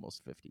alive at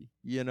almost 50?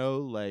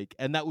 Like,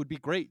 and that would be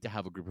great to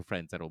have a group of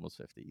friends at almost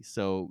 50.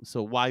 So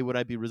why would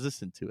I be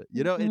resistant to it?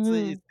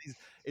 Mhm.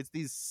 It's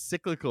these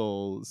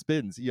cyclical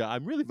spins. Yeah,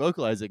 I'm really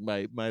vocalizing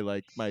my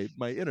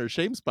inner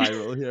shame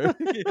spiral here.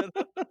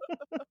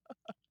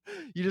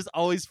 You just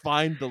always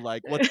find the,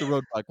 like, what's the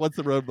roadblock? What's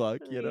the roadblock?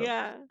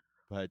 Yeah.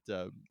 But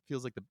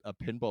feels like a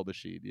pinball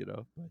machine.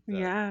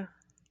 Yeah.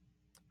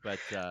 But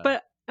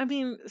But I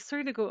mean,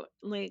 sorry to go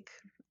like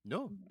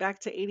no, back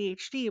to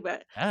ADHD,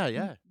 but yeah,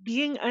 yeah,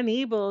 being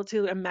unable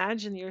to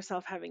imagine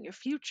yourself having a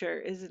future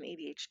is an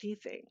ADHD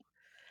thing.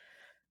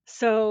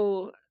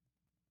 So,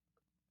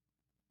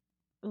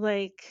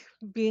 like,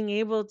 being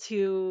able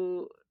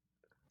to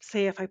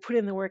say, if I put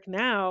in the work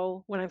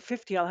now, when I'm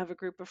 50, I'll have a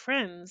group of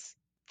friends,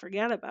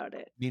 forget about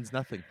it. means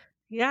nothing.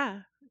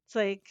 Yeah. It's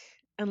like,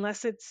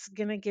 unless it's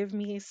going to give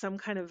me some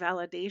kind of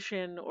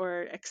validation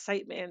or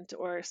excitement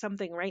or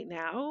something right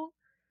now,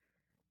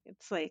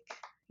 it's like,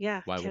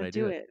 yeah, Why would I can't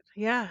do do it? it.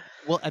 Yeah.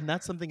 Well, and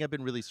that's something I've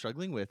been really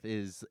struggling with,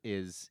 is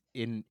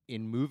in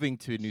moving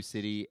to a new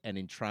city and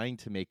in trying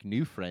to make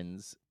new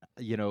friends.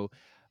 You know,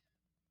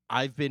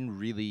 I've been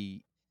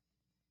really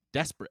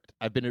desperate.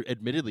 I've been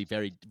admittedly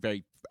very,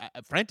 very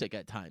frantic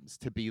at times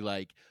to be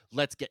like,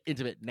 let's get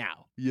intimate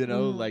now,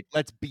 Mm, like,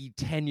 let's be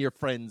 10-year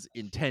friends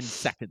in 10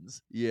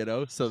 seconds,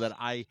 so that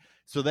I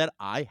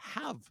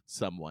have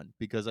someone,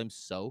 because I'm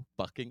so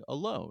fucking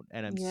alone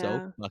and I'm so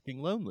yeah.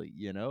 fucking lonely,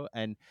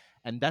 and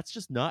that's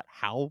just not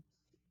how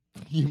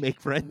you make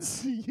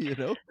friends,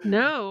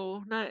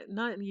 No,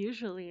 not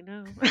usually,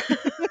 no.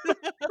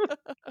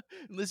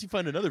 unless you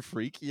find another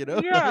freak,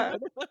 Yeah.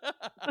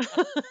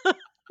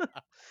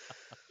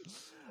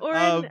 Or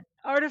in um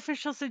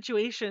artificial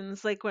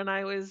situations, like when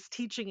I was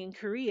teaching in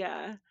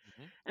Korea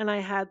mhm. and I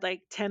had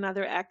like 10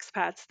 other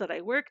expats that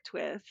I worked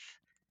with,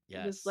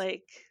 it was Yes.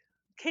 like,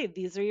 okay,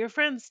 these are your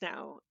friends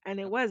now. And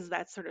it Yep. was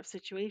that sort of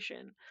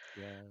situation.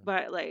 Yeah.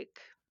 But like,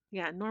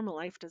 yeah, normal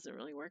life doesn't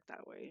really work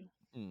that way.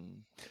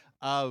 Hmm.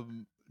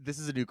 This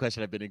is a new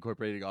question I've been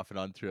incorporating off and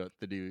on throughout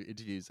the new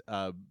interviews.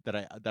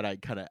 That I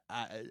kind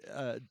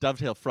of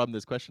dovetail from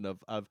this question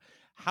of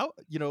how,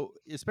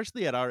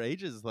 especially at our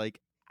ages, like,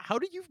 how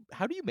do you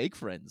make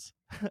friends?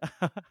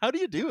 How do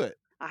you do it?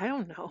 I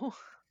don't know.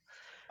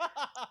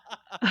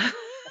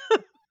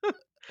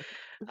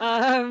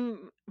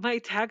 My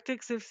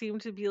tactics have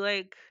seemed to be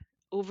like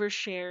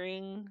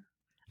oversharing,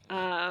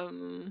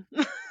 um,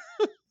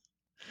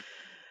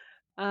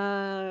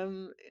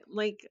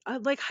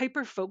 like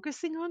hyper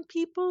focusing on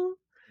people,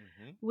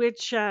 Hmm.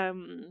 which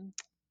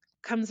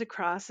comes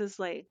across as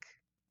like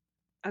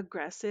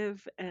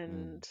aggressive Mm.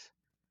 and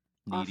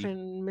Needy.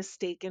 often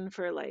mistaken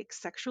for like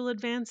sexual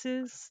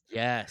advances,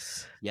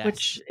 Yes.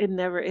 which Yes. it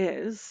never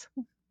is.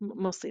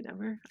 Mostly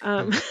never.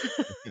 Like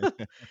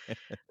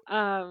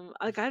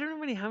I don't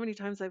know how many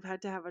times I've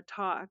had to have a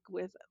talk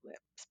with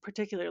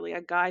particularly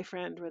a guy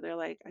friend where they're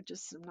like, I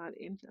just am not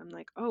in. I'm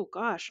like, oh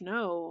gosh,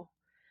 no.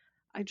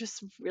 I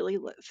just really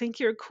think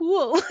you're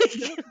cool.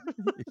 Like,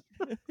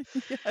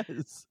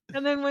 Yes.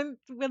 and then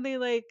when they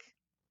like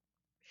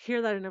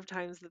hear that enough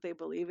times that they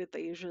believe it,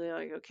 they usually are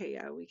like, okay,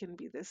 yeah, we can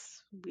be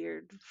this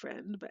weird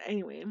friend. But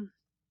anyway,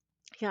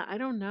 yeah, I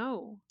don't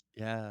know.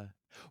 Yeah.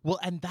 Well,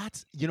 and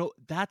that's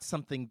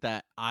something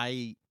that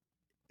I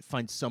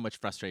find so much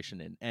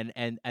frustration in.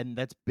 And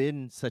that's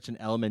been such an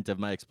element of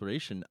my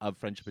exploration of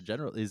friendship in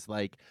general, is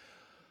like,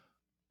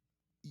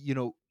 you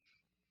know,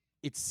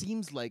 it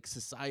seems like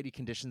society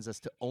conditions us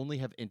to only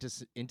have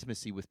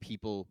intimacy with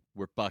people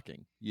we're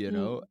fucking, you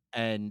know?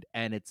 Mm.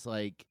 And it's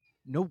like,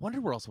 no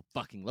wonder we're also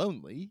fucking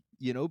lonely,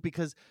 you know,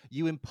 because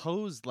you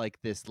impose like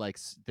this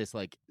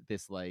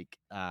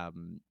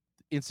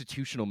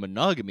institutional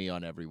monogamy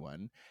on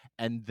everyone,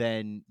 and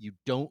then you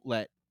don't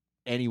let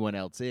anyone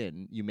else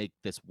in. You make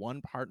this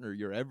one partner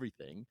your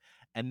everything,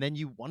 and then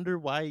you wonder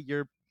why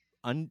you're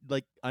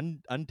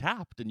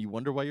untapped, and you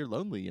wonder why you're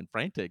lonely and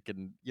frantic,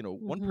 and you know,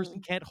 one person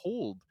Mhm. can't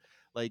hold,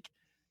 like,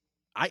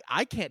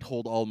 I can't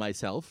hold all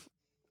myself.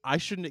 I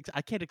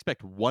can't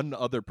expect one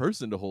other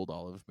person to hold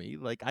all of me.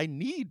 Like, I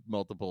need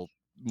multiple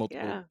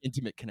Yeah.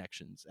 intimate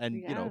connections. And,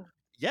 you know,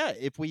 Yeah. yeah,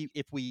 if we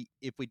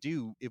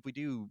do,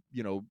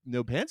 you know,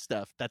 no pants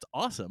stuff, that's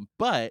awesome.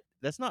 But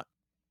that's not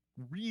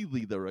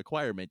really the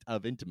requirement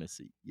of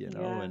intimacy, you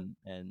know, Yeah.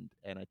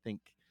 and I think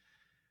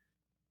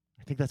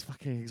that's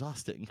fucking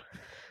exhausting.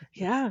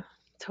 Yeah.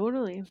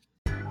 Totally.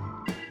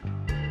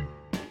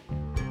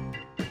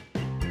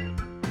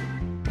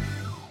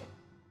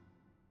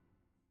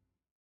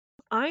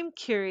 I'm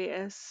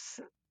curious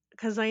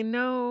because I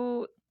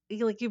know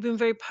like you've been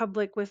very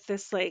public with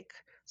this like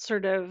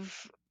sort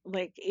of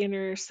like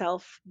inner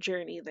self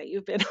journey that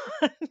you've been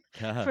on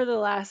Yeah. for the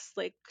last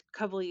like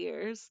couple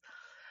years.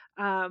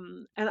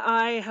 And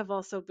I have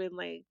also been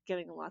like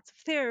getting lots of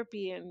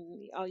therapy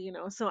and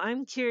so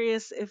I'm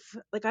curious if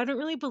like I don't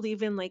really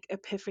believe in like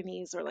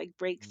epiphanies or like Mm.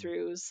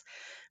 breakthroughs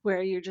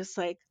where you're just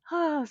like,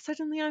 oh,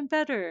 suddenly I'm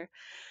better.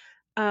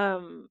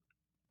 Um,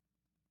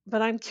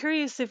 but I'm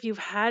curious if you've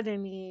had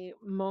any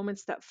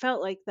moments that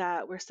felt like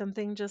that, where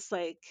something just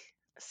like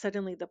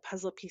suddenly the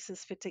puzzle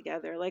pieces fit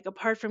together, like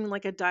apart from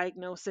like a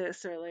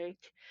diagnosis or like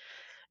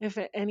if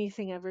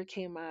anything ever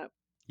came up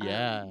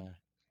Yeah.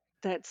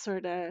 that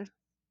sort of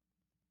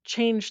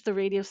changed the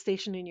radio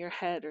station in your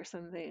head or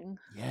something.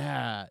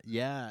 Yeah,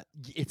 yeah.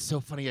 It's so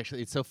funny,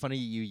 actually. It's so funny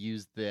you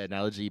used the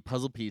analogy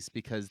puzzle piece,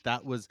 because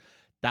that was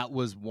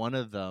one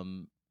of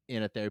them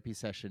in a therapy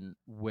session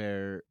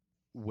where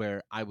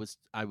I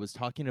was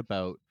talking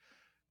about,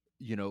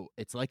 you know,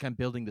 it's like I'm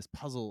building this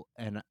puzzle,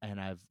 and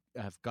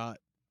I've got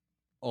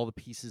all the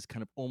pieces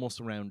kind of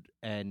almost around,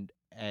 and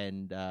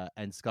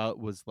Scott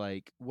was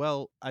like,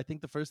 "Well, I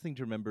think the first thing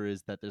to remember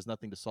is that there's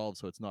nothing to solve,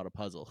 so it's not a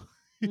puzzle."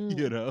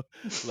 You Mm. know?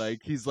 Like,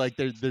 he's like,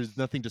 there's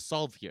nothing to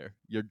solve here.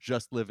 You're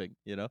just living,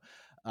 you know?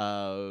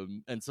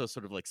 And so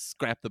sort of like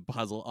scrap the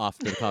puzzle off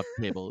the coffee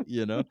table,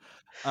 you know?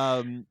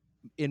 Um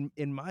in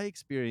my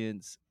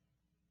experience,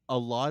 a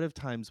lot of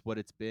times what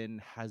it's been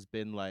has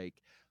been like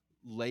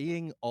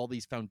laying all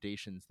these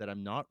foundations that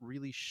I'm not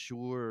really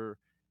sure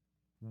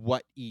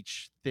what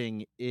each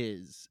thing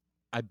is.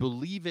 I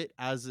believe it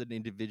as an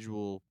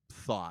individual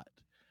thought,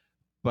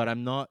 but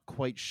I'm not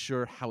quite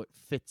sure how it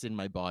fits in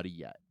my body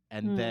yet.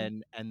 And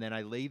Mm. then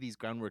I lay these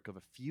groundwork of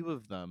a few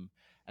of them,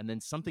 and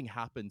then something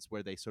happens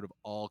where they sort of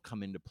all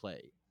come into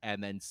play.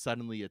 And then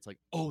suddenly it's like,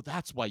 oh,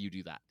 that's why you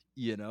do that,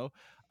 you know?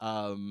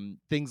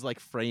 Things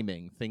like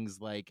framing, things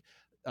like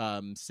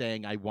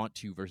saying I want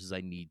to versus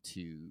I need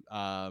to,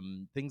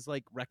 things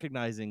like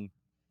recognizing,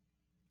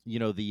 you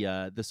know,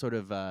 the sort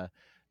of the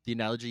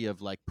analogy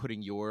of like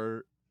putting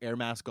your air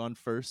mask on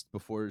first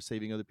before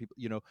saving other people,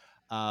 you know,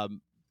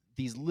 um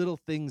these little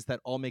things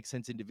that all make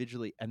sense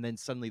individually, and then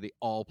suddenly they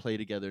all play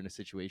together in a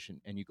situation,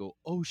 and you go,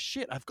 oh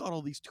shit, I've got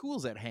all these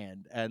tools at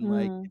hand, and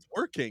like Mm. it's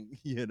working.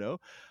 You know,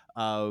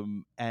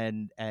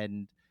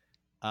 and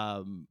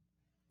um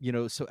you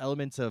know, so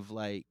elements of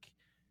like,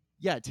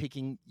 yeah,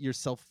 taking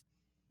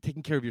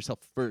care of yourself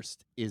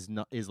first is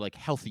like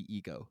healthy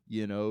ego,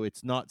 you know?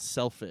 It's not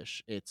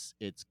selfish, it's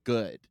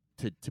good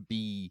to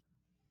be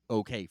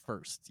okay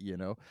first, you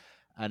know?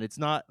 And it's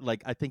not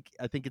like, I think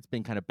it's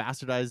been kind of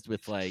bastardized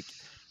with like,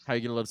 how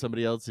you gonna love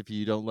somebody else if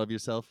you don't love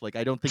yourself? Like,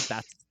 I don't think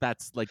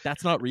that's like,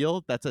 that's not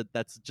real.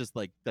 That's just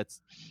like,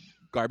 that's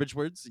garbage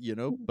words, you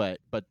know? But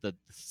the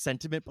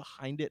sentiment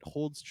behind it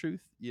holds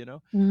truth, you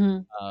know?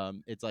 Mhm.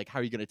 It's like, how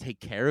are you going to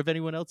take care of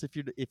anyone else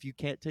if you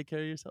can't take care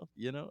of yourself,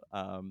 you know?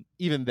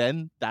 Even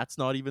then, that's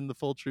not even the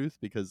full truth,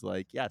 because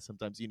like, yeah,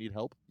 sometimes you need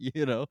help.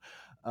 You know?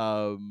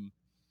 um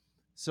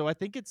so I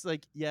think it's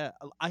like, yeah,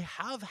 I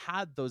have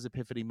had those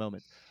epiphany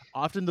moments.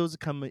 Often those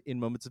come in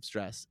moments of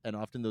stress, and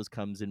often those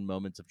comes in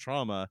moments of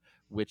trauma,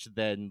 which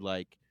then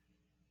like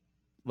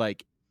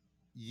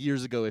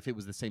years ago, if it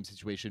was the same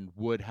situation,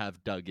 would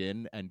have dug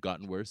in and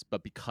gotten worse.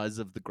 But because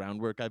of the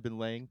groundwork I've been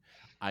laying,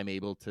 I'm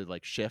able to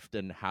like shift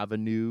and have a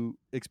new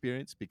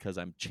experience, because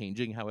I'm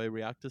changing how I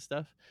react to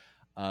stuff.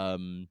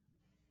 Um,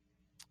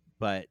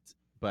 but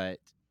but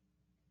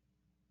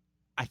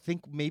I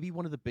think maybe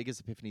one of the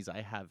biggest epiphanies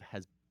I have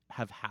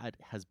had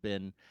has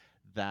been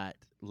that,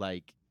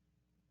 like,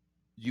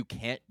 you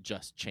can't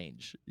just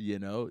change, you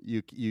know?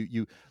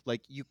 You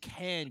like, you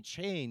can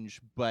change,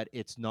 but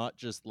it's not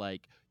just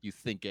like you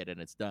think it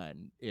and it's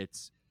done.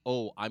 It's,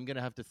 oh, I'm going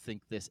to have to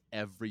think this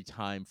every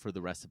time for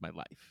the rest of my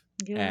life.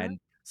 Yeah. And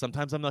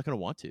sometimes I'm not going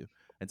to want to.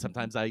 and Mhm.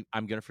 sometimes I'm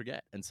gonna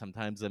forget, and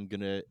sometimes I'm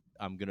gonna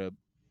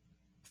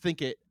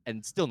think it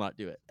and still not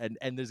do it, and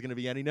there's gonna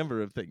be any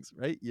number of things,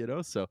 right?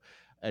 So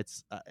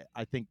it's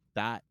I think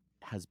that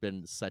has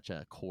been such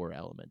a core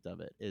element of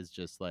it, is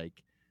just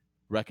like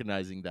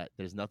recognizing that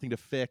there's nothing to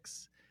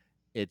fix.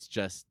 It's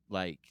just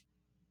like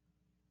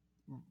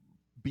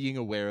being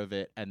aware of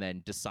it and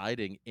then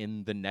deciding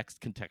in the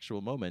next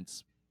contextual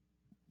moments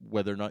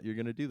whether or not you're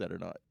going to do that or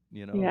not,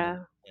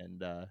 Yeah.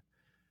 and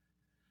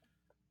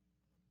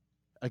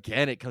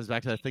again, it comes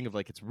back to that thing of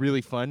like, it's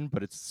really fun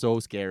but it's so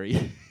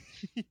scary.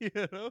 you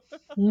know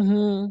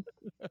Mhm.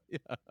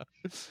 yeah.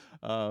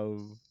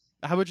 um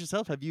how about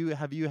yourself? Have you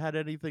had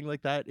anything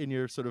like that in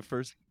your sort of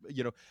first,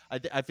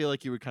 I feel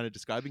like you were kind of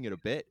describing it a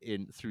bit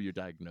in through your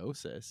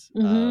diagnosis,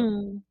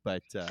 Mhm.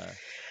 but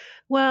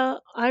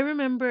Well, I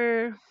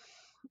remember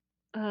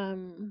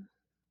um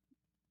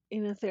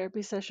in a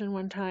therapy session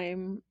one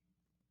time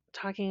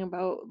talking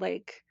about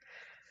like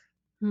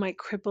my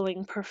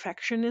crippling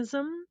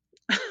perfectionism.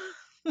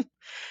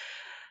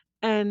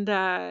 And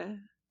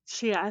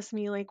she asked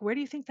me like, where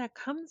do you think that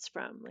comes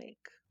from? Like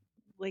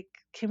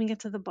can we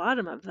get to the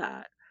bottom of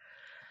that?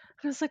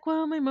 And I was like,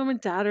 well, my mom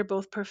and dad are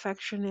both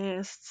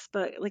perfectionists,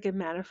 but like it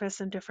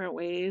manifests in different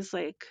ways.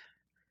 Like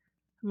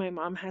my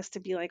mom has to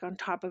be like on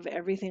top of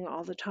everything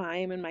all the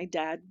time, and my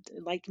dad,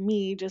 like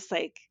me, just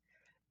like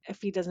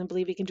if he doesn't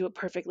believe he can do it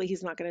perfectly,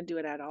 he's not going to do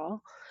it at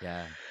all.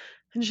 yeah.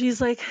 And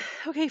she's like,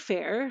 okay,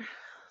 fair.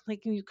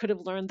 Like you could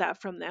have learned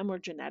that from them or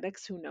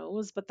genetics, who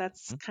knows? But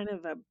that's Mhm. kind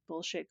of a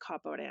bullshit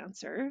cop out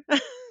answer.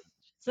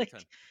 It's Big like,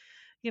 time.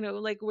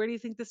 like where do you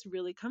think this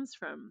really comes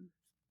from?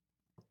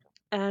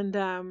 And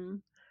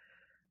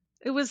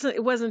it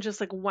wasn't just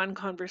like one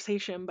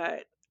conversation,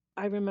 but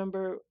I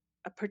remember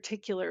a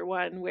particular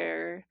one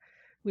where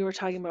we were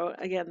talking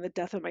about again the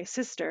death of my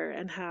sister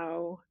and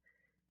how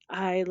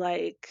I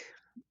like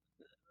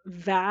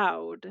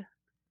vowed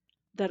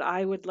that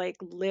I would like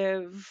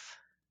live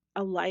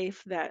a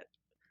life that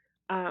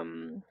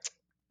um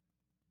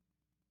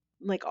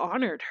like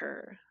honored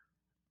her,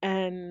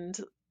 and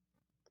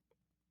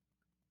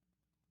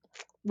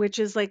which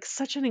is like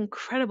such an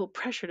incredible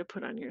pressure to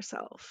put on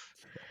yourself.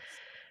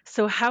 Yes.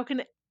 So how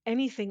can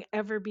anything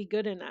ever be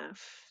good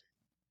enough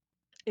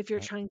if you're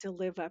Yeah. trying to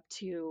live up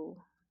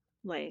to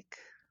like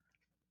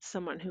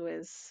someone who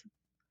is,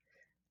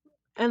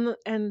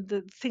 and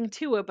the thing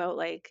too about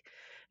like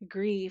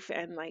grief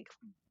and like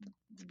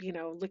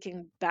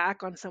looking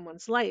back on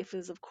someone's life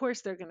is of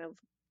course they're going to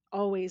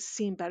always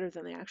seem better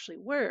than they actually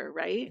were,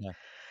 right? Yeah.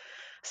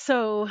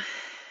 So,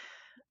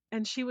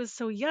 and she was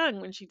so young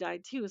when she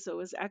died too, so it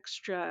was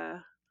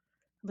extra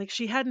like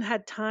she hadn't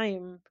had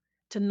time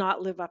to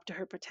not live up to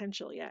her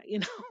potential yet.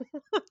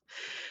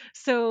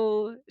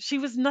 So she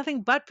was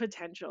nothing but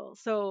potential.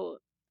 So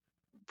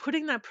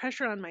putting that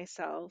pressure on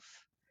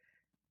myself,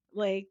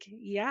 like,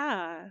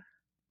 yeah,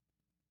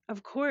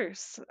 of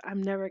course,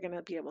 I'm never going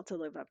to be able to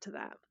live up to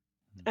that.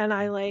 And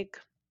I Mhm. like,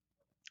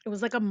 it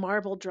was like a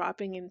marble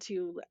dropping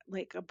into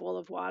like a bowl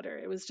of water.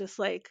 It was just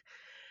like,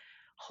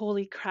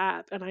 holy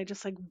crap. And I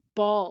just like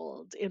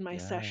bawled in my Yeah,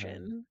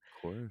 session. of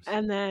course.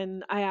 And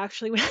then I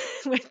actually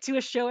went to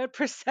a show at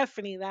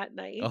Persephone that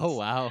night. Oh,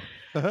 wow.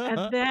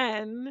 And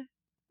then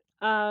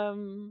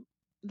um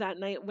that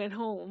night went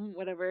home,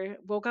 whatever,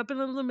 woke up in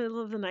the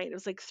middle of the night. It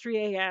was like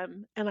 3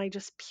 a.m. and I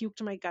just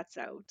puked my guts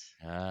out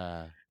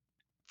Yeah.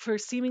 for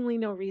seemingly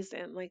no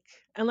reason, like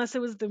unless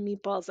it was the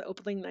meatballs at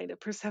opening night at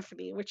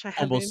Persephone, which I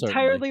haven't Almost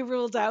certainly. entirely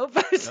ruled out.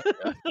 Yep, But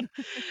yep.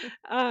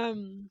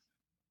 um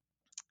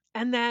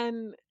and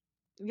then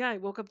yeah, I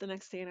woke up the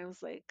next day and I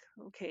was like,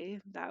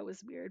 okay, that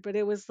was weird. But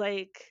it was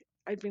like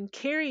I'd been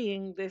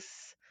carrying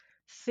this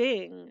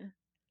thing,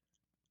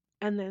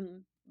 and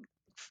then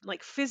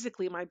like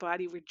physically my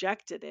body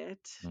rejected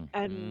it.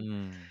 and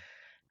Mhm.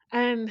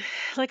 and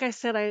like I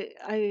said,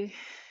 I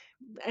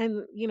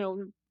and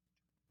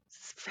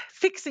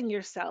fixing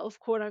yourself,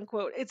 quote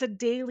unquote, it's a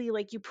daily,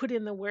 like you put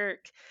in the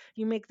work,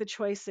 you make the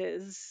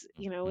choices.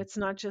 Mhm. It's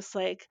not just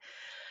like,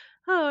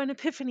 oh, an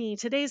epiphany,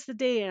 today's the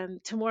day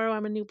and tomorrow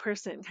I'm a new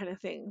person kind of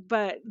thing.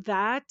 But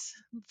that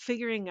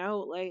figuring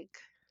out, like,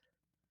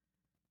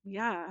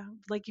 yeah,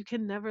 like you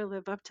can never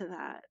live up to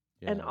that.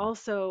 And Yeah.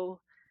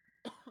 also,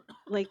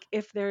 like,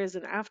 if there is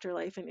an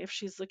afterlife and if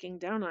she's looking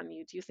down on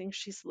you, do you think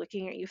she's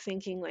looking at you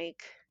thinking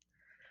like,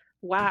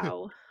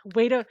 wow,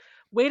 way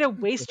to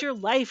waste your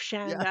life,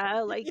 Yeah.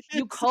 Shanda. Like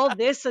you call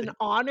this an Exactly.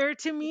 honor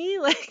to me?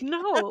 Like,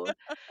 no.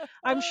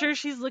 I'm sure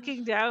she's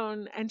looking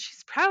down and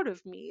she's proud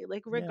of me,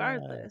 like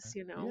Yeah. regardless. Yeah.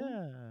 You know,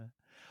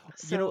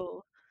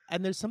 So,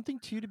 and there's something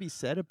too to be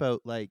said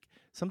about, like,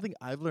 something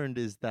I've learned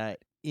is that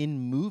in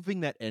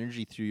moving that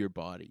energy through your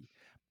body,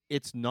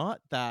 it's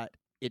not that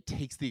it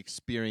takes the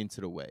experience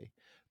it away,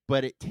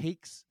 but it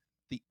takes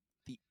the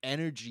the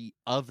energy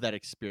of that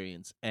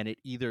experience and it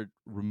either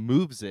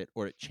removes it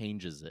or it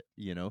changes it.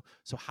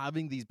 So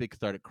having these big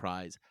cathartic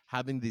cries,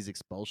 having these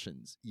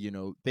expulsions,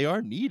 they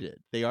are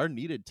needed. They are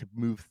needed to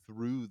move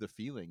through the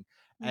feeling.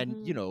 And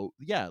mhm.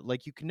 yeah,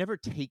 like, you can never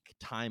take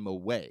time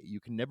away. You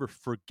can never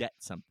forget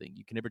something.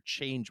 You can never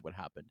change what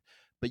happened.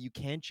 but you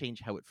can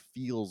change how it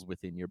feels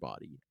within your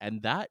body.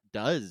 And that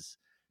does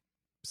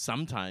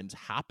sometimes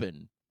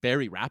happen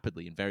very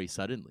rapidly and very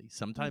suddenly.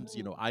 Sometimes,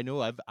 Mhm. I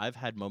know I've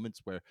had moments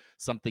where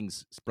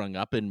something's sprung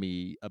up in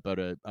me about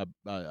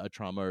a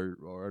trauma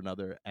or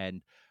another,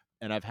 and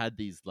I've had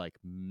these like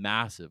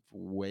massive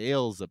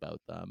wails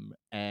about them,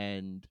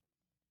 and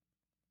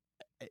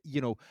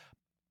you know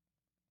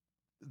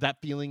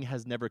that feeling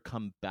has never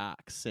come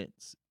back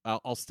since.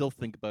 I'll still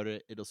think about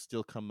it. It'll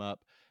still come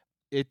up.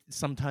 It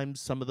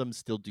sometimes some of them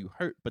still do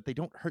hurt, but they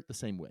don't hurt the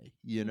same way.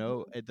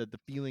 Mhm. The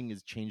feeling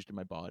is changed in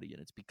my body,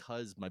 and it's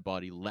because my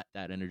body let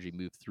that energy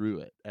move through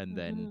it,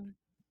 Mhm.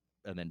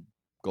 and then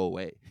go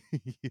away.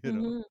 you know.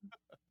 Mhm.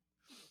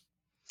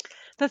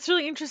 That's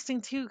really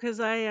interesting too, because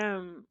I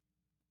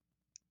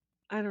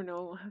don't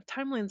know,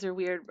 timelines are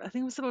weird. I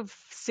think it was about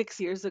 6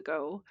 years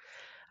ago.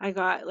 I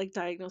got like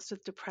diagnosed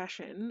with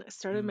depression. I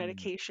started Mm.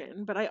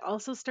 medication, but I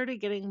also started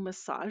getting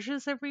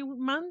massages every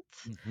month.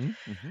 Mhm.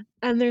 Mhm.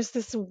 And there's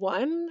this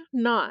one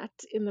knot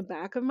in the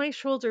back of my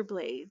shoulder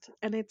blade,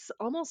 and it's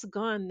almost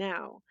gone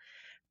now.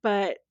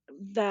 But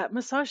that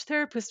massage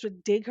therapist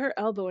would dig her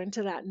elbow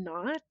into that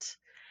knot,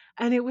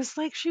 and it was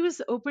like she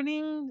was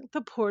opening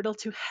the portal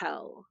to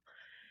hell.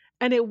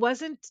 And it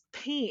wasn't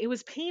pain, it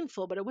was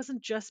painful, but it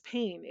wasn't just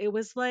pain. It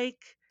was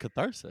like,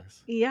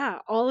 Catharsis. yeah,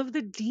 all of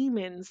the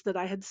demons that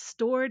I had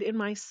stored in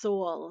my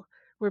soul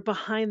were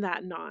behind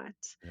that knot.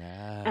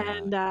 Yeah.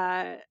 And,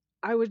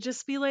 I would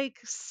just be, like,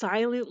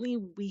 silently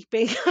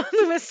weeping on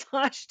the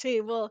massage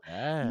table,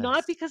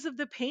 not Yes. because of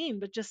the pain,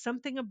 but just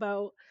something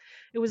about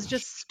it was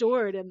just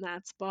stored in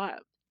that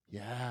spot.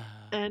 Yeah.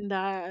 And,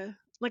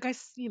 like, I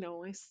sit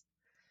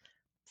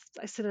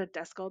at a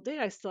desk all day,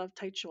 I still have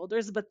tight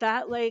shoulders, but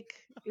that, like,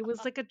 it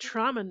was like a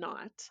trauma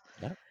knot.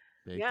 Yep.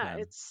 Big Yeah, time.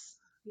 it's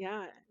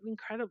yeah,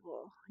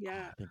 incredible. Oh,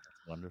 Yeah. I think that's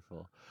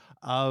wonderful.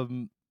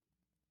 Um,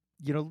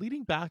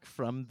 leading back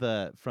from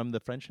the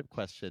friendship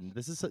question,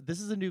 this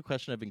is a new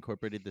question I've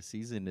incorporated this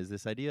season, is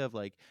this idea of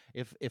like,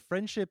 if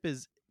friendship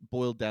is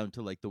boiled down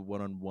to like the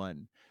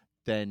one-on-one,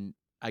 then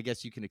I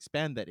guess you can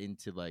expand that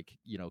into like,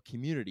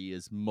 community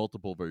is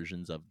multiple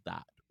versions of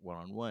that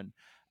one-on-one.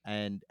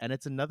 And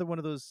it's another one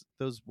of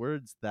those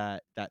words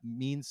that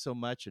means so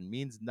much and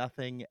means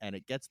nothing, and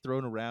it gets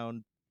thrown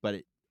around, but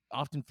it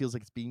often feels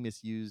like it's being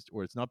misused,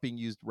 or it's not being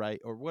used right,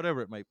 or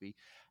whatever it might be.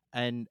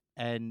 And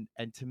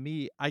to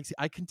me,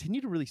 I continue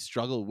to really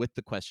struggle with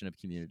the question of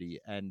community.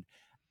 And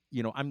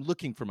I'm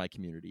looking for my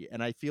community,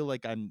 and I feel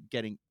like I'm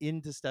getting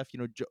into stuff,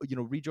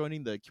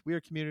 rejoining the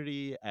queer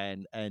community,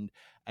 and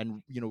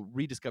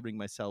rediscovering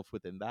myself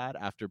within that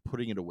after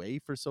putting it away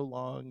for so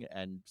long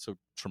and so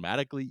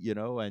traumatically,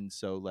 and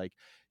so like,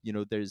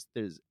 there's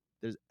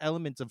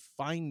elements of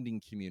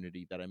finding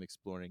community that I'm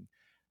exploring,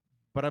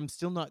 but I'm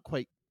still not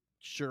quite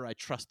sure I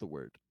trust the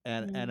word.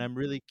 And Mm. I'm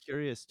really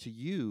curious, to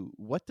you,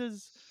 what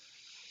does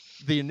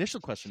the initial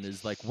question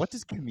is like, what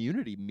does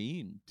community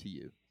mean to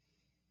you?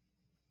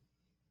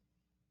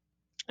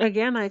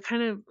 Again, I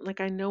kind of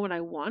like I know what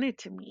I want it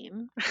to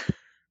mean.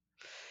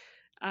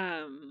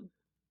 Um,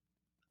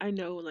 I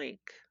know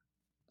like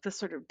the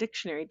sort of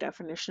dictionary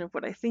definition of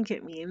what I think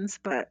it means,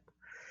 but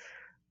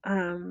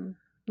um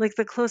like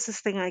the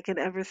closest thing I could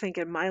ever think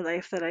in my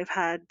life that I've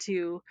had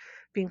to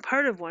being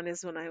part of one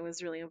is when I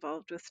was really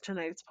involved with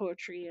tonight's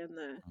poetry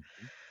and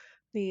Mhm.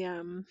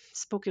 the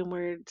spoken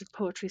word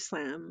poetry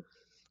slam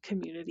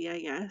community, I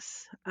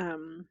guess.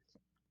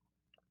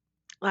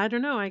 I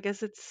don't know, I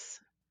guess it's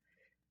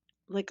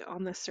like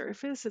on the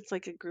surface it's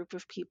like a group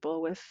of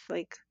people with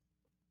like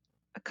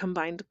a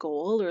combined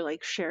goal or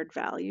like shared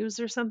values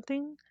or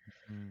something.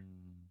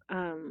 Mm.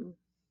 Um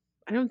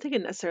I don't think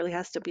it necessarily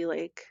has to be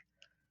like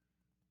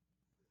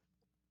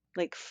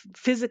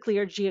physically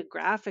or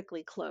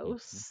geographically Mhm.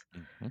 close.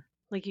 Mhm.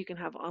 Like you can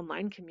have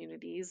online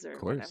communities Of or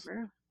course.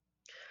 whatever.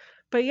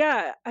 But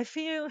yeah, I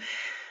feel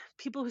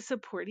people who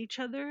support each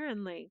other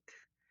and like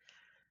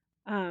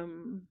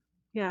um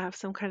yeah, have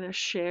some kind of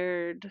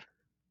shared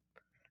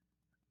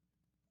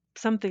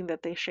something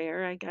that they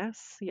share, I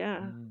guess.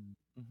 Yeah. Mm.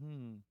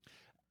 Mhm.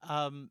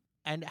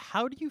 And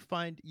how do you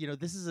find,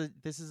 this is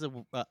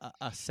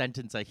a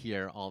sentence I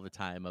hear all the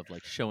time of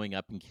like showing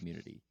up in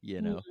community,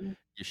 Mhm.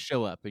 you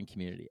show up in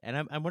community. And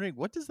I'm wondering,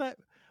 what does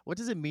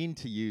it mean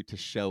to you to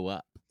show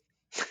up?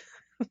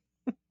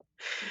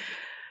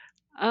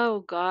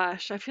 Oh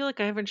gosh, I feel like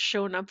I haven't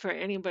shown up for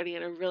anybody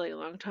in a really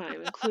long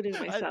time, including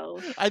I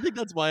myself. I think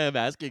that's why I'm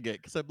asking it,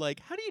 because I'm like,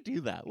 how do you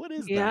do that? What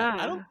is that?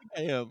 I don't Yeah. think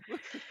I am.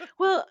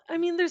 Well, I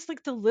mean, there's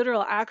like the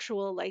literal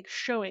actual like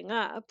showing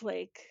up,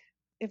 like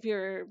if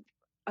you're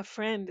a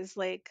friend is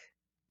like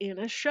in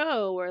a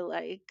show or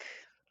like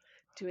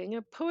doing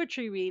a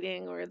poetry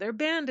reading or their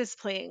band is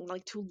playing,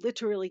 like to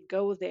literally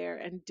go there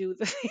and do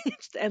the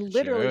things and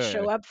literally Sure.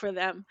 show up for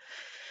them.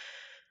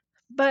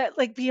 But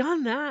like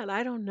beyond that,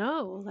 I don't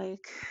know.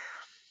 Like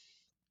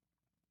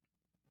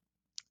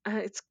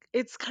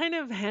it's kind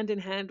of hand in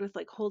hand with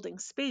like holding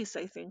space,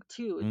 I think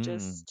too. It Mm.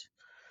 just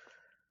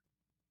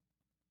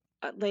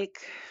like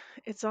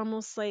it's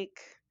almost like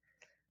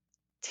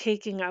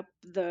taking up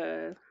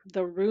the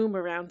room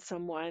around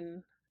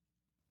someone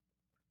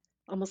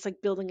almost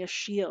like building a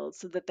shield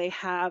so that they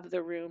have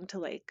the room to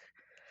like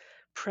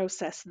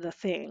process the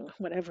thing,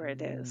 whatever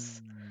it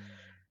is. Mm.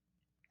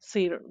 So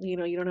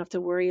you don't have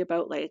to worry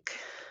about like,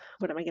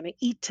 what am I going to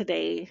eat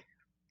today?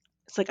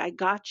 It's like, I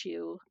got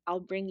you. I'll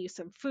bring you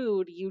some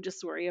food. You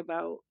just worry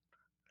about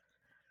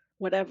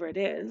whatever it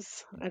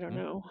is. I don't Mhm.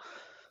 know.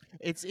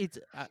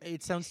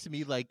 It sounds to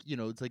me like,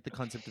 it's like the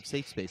concept of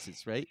safe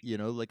spaces, right?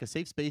 Like a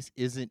safe space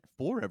isn't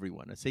for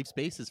everyone. A safe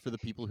space is for the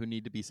people who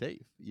need to be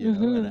safe, and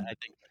Mhm.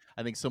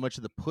 I think so much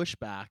of the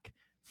pushback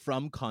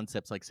from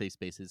concepts like safe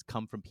spaces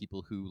come from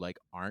people who like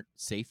aren't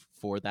safe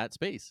for that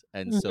space.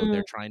 And so Mhm.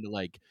 they're trying to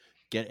like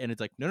and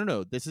it's like, no, no,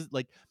 no, this is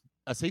like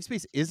a safe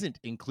space isn't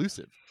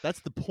inclusive.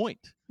 That's the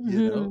point,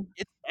 Mhm.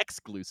 It's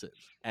exclusive.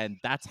 And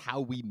that's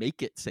how we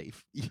make it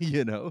safe,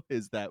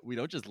 is that we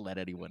don't just let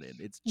anyone in.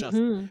 It's just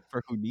Mhm.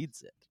 for who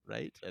needs it,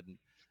 right? And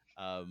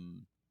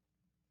um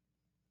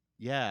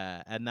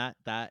yeah, and that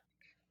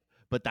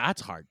but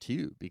that's hard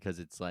too, because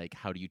it's like,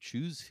 how do you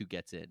choose who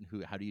gets in?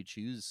 How do you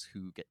choose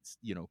who gets,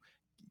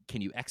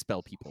 can you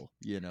expel people,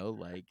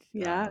 like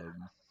Yeah.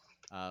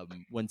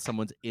 when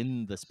someone's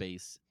in the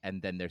space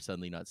and then they're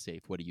suddenly not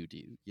safe, what do you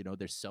do?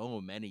 There's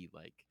so many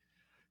like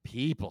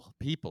people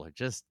are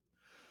just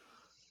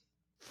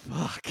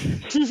fuck.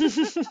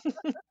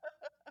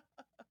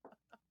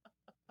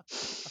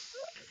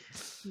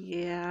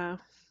 Yeah.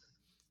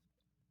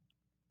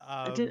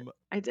 I did um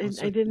I oh, did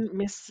I so didn't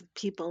miss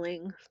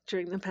peopling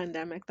during the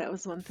pandemic. That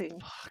was one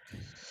thing. fuck.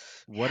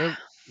 What a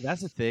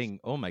That's the thing.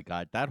 Oh my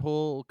god, that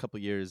whole couple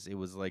years, it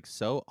was like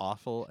so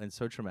awful and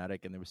so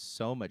traumatic, and there was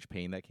so much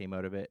pain that came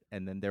out of it.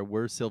 And then there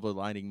were silver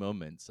lining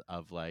moments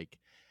of like,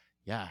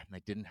 yeah, and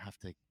I didn't have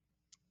to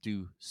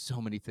do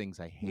so many things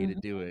I Mhm.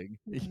 hated doing.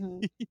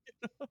 Mhm.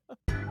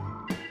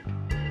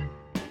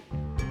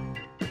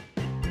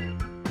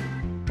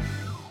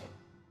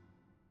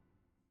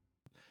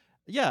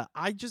 Yeah,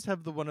 I just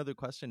have the one other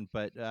question,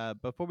 but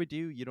before we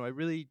do, I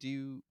really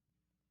do.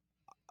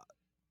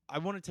 I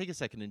want to take a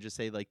second and just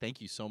say like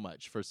thank you so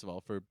much, first of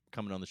all, for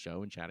coming on the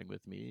show and chatting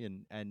with me.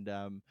 And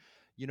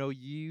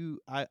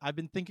I've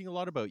been thinking a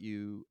lot about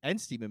you and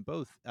Stephen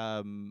both,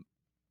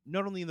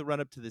 not only in the run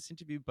up to this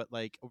interview, but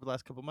like over the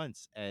last couple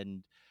months.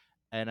 And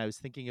I was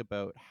thinking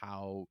about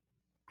how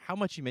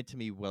much you meant to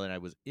me when I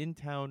was in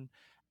town,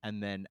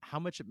 and then how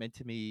much it meant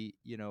to me.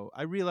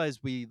 I realized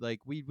we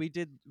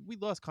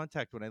lost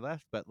contact when I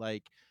left, but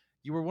like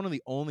you were one of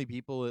the only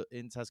people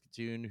in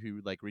Saskatoon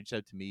who like reached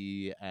out to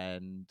me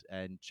and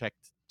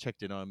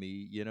checked in on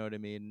me. You know what I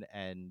mean?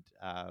 And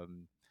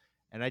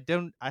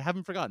I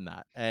haven't forgotten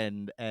that.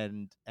 And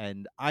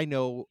I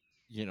know,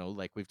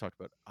 like we've talked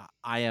about,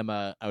 I am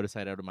a out of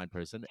sight, out of mind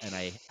person,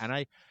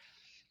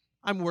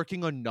 I'm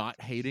working on not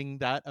hating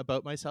that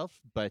about myself,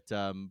 but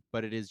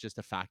it is just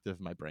a fact of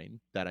my brain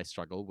that I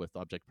struggle with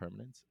object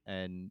permanence.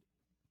 And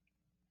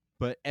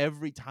but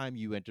every time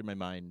you enter my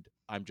mind,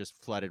 I'm just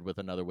flooded with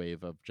another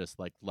wave of just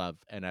like love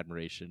and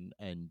admiration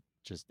and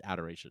just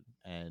adoration.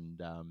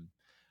 And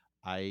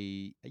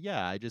I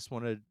just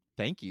want to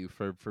thank you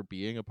for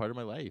being a part of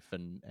my life.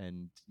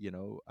 And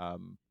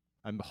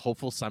I'm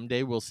hopeful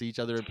someday we'll see each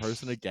other in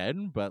person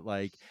again. But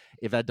like,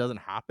 if that doesn't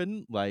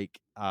happen, like,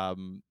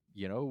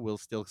 we'll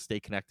still stay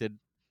connected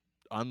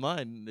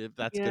online if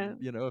that's Yeah. good,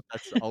 if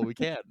that's all we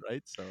can,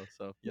 right? So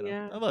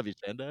Yeah. I love you,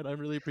 Shanda, and I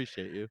really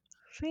appreciate you.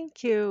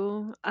 Thank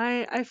you.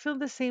 I feel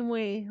the same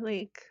way.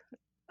 Like,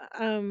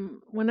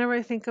 whenever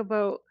I think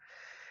about,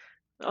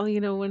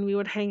 oh, when we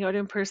would hang out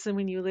in person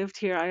when you lived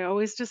here, I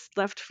always just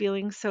left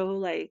feeling so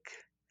like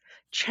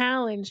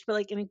challenged, but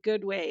like in a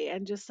good way.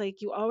 And just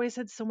like, you always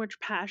had so much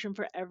passion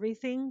for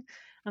everything.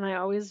 And I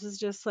always was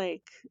just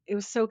like, it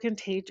was so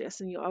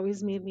contagious. And you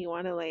always made me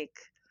want to like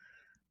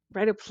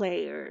write a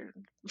play or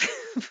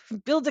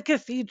build a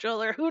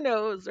cathedral or who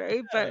knows,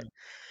 right? Yeah. But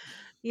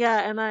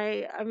yeah, and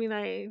I mean,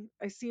 I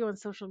see you on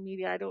social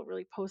media. I don't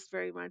really post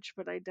very much,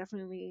 but I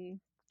definitely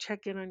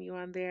check in on you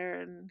on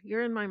there, and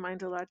you're in my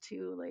mind a lot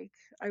too. Like,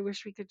 I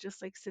wish we could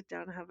just like sit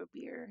down and have a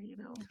beer.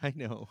 I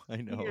know,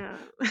 Yeah.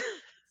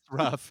 it's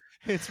rough.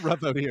 It's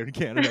rough out here in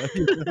Canada.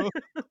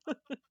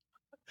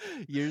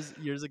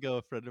 Years ago,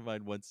 a friend of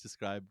mine once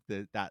described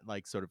that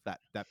like sort of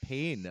that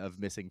pain of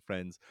missing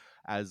friends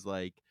as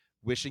like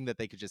wishing that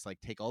they could just like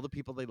take all the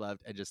people they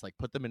loved and just like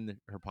put them in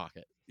her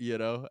pocket,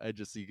 and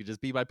just, you could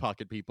just be my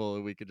pocket people,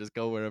 and we could just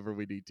go wherever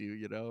we need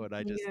to,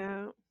 and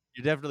Yeah.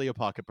 you're definitely a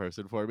pocket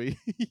person for me.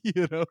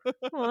 you know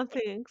Well,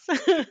 thanks.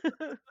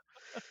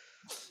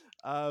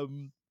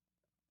 um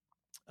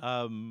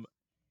um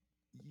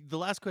the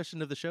last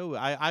question of the show,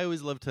 I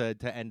always love to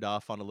end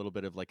off on a little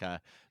bit of like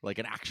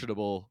an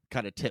actionable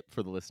kind of tip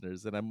for the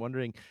listeners. And I'm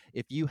wondering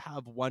if you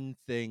have one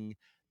thing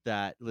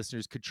that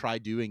listeners could try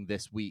doing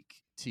this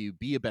week to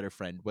be a better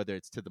friend, whether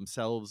it's to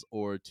themselves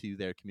or to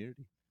their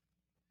community.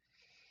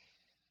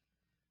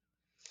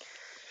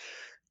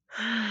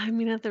 I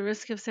mean, at the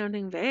risk of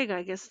sounding vague,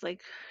 I guess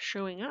like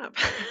showing up,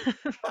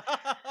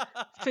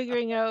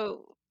 figuring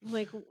out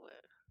like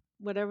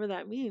whatever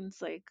that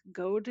means. Like,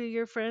 go to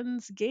your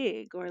friend's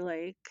gig, or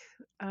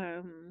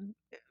um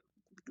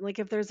like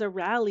if there's a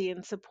rally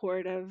in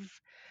support of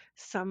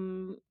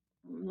some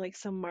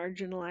some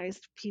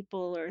marginalized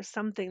people or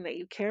something that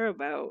you care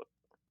about,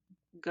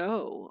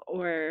 go.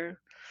 Or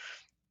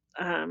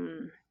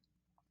um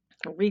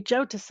reach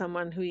out to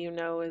someone who you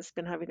know has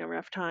been having a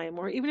rough time,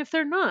 or even if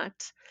they're not,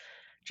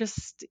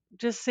 just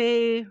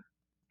say,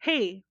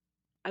 "Hey,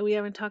 we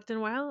haven't talked in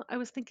a while. I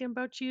was thinking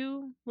about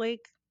you.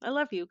 Like, I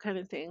love you," kind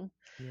of thing.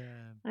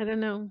 Yeah. I don't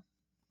know.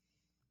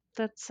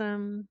 That's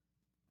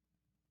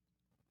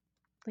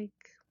like,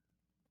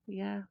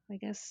 yeah, I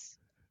guess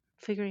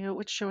figuring out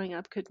what showing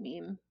up could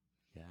mean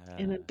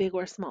in Yeah. a big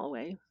or small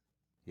way.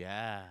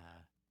 Yeah.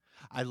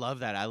 I love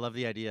that. I love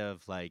the idea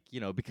of like,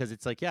 because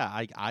it's like, yeah,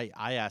 I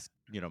ask,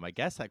 my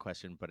guests that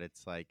question, but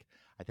it's like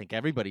I think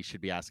everybody should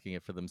be asking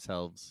it for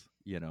themselves,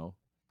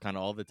 kind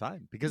of all the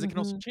time because it can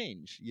also Mhm.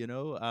 change,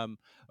 a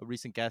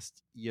recent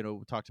guest,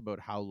 talked about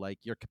how like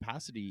your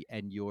capacity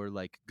and your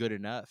like good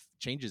enough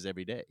changes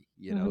every day.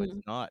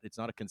 Mhm. It's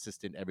not a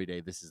consistent every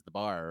day this is the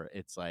bar.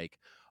 It's like,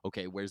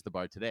 okay, where's the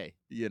bar today?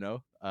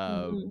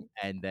 Mhm.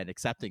 And then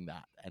accepting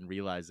that and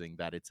realizing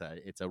that it's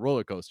a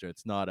roller coaster.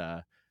 It's not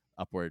a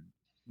upward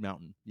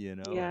mountain,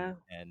 Yeah.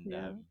 and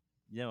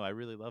Yeah. I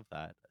really love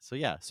that. So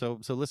yeah,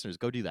 so listeners,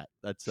 go do that.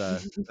 That's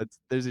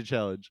there's a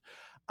challenge.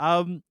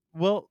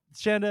 Well,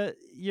 Shanda,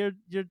 you're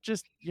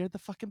the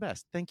fucking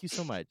best. Thank you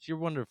so much. You're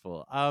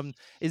wonderful.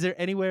 Is there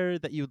anywhere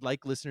that you'd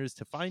like listeners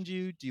to find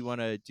you? Do you want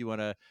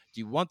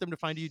them to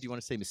find you? Do you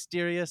want to say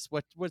mysterious?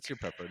 What's your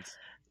preference?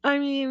 I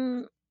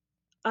mean,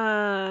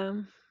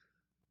 um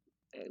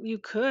you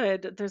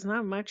could. There's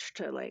not much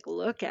to like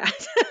look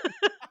at.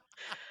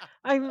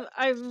 I'm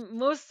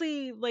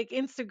mostly like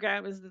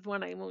Instagram is the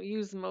one I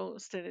use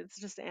most, and it's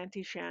just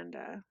Auntie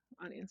Shanda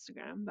on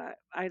Instagram. But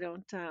I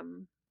don't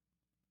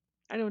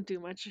do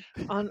much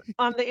on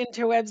the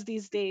interwebs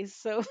these days.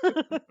 So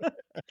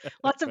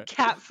lots of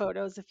cat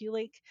photos. If you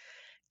like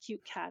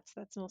cute cats,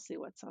 that's mostly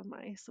what's on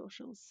my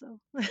socials. So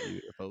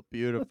Beautiful,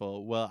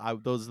 beautiful. Well,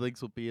 those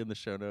links will be in the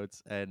show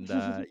notes. And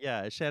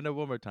yeah, Shanda,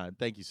 one more time,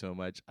 thank you so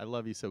much. I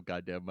love you so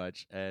goddamn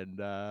much, and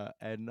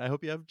I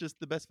hope you have just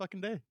the best fucking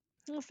day.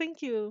 well,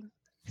 thank you.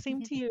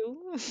 Same to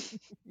you.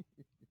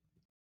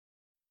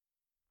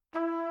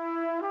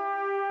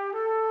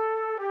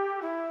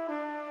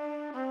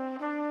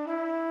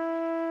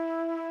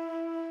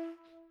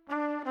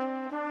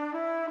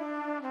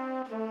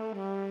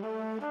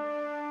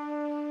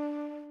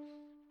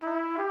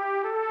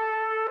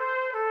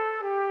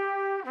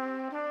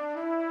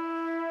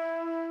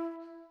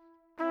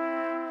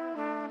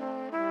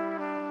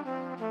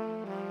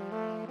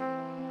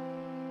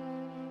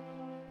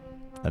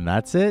 And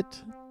that's it.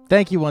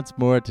 Thank you once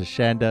more to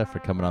Shanda for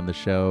coming on the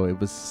show. It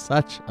was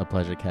such a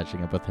pleasure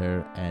catching up with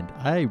her, and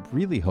I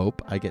really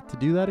hope I get to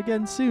do that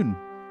again soon.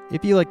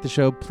 If you like the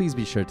show, please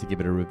be sure to give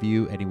it a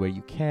review anywhere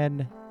you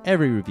can.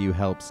 Every review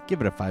helps.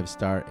 Give it a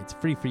 5-star. It's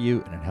free for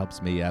you and it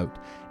helps me out.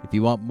 If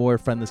you want more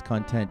Friendless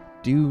content,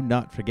 do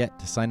not forget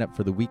to sign up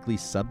for the weekly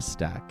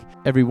Substack.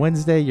 Every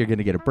Wednesday, you're going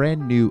to get a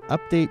brand new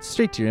update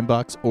straight to your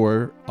inbox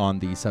or on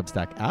the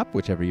Substack app,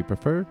 whichever you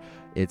prefer.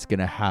 It's going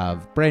to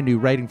have brand new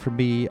writing from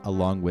me,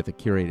 along with a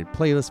curated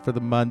playlist for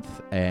the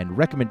month and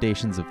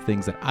recommendations of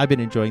things that I've been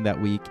enjoying that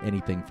week.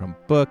 Anything from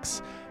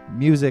books,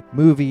 music,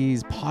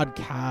 movies,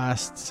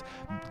 podcasts,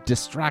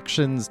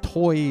 distractions,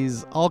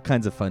 toys, all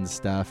kinds of fun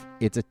stuff.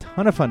 It's a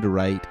ton of fun to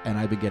write, and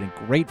I've been getting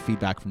great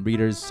feedback from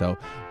readers, so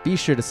be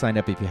sure to sign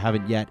up if you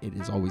haven't yet. It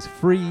is always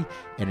free,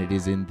 and it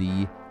is in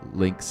the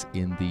links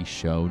in the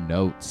show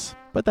notes.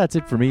 But that's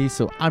it for me,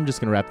 so I'm just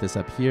going to wrap this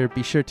up here.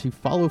 Be sure to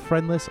follow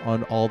Friendless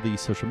on all the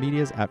social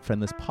medias at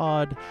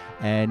FriendlessPod,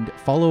 and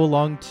follow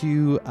along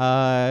to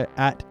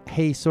at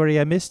Hey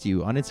Sorry I Missed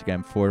You on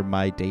Instagram for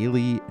my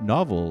daily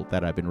novel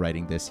that I've been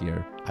writing this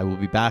year. I will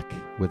be back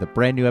with a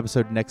brand new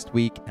episode next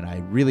week, and I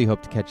really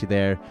hope to catch you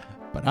there.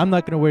 But I'm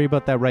not going to worry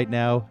about that right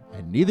now,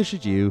 and neither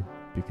should you,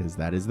 because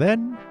that is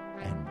then,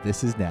 and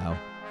this is now.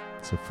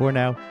 So for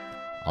now,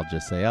 I'll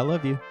just say I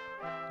love you,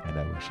 and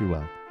I wish you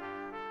well.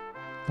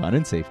 Fun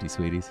and safety,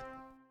 sweeties.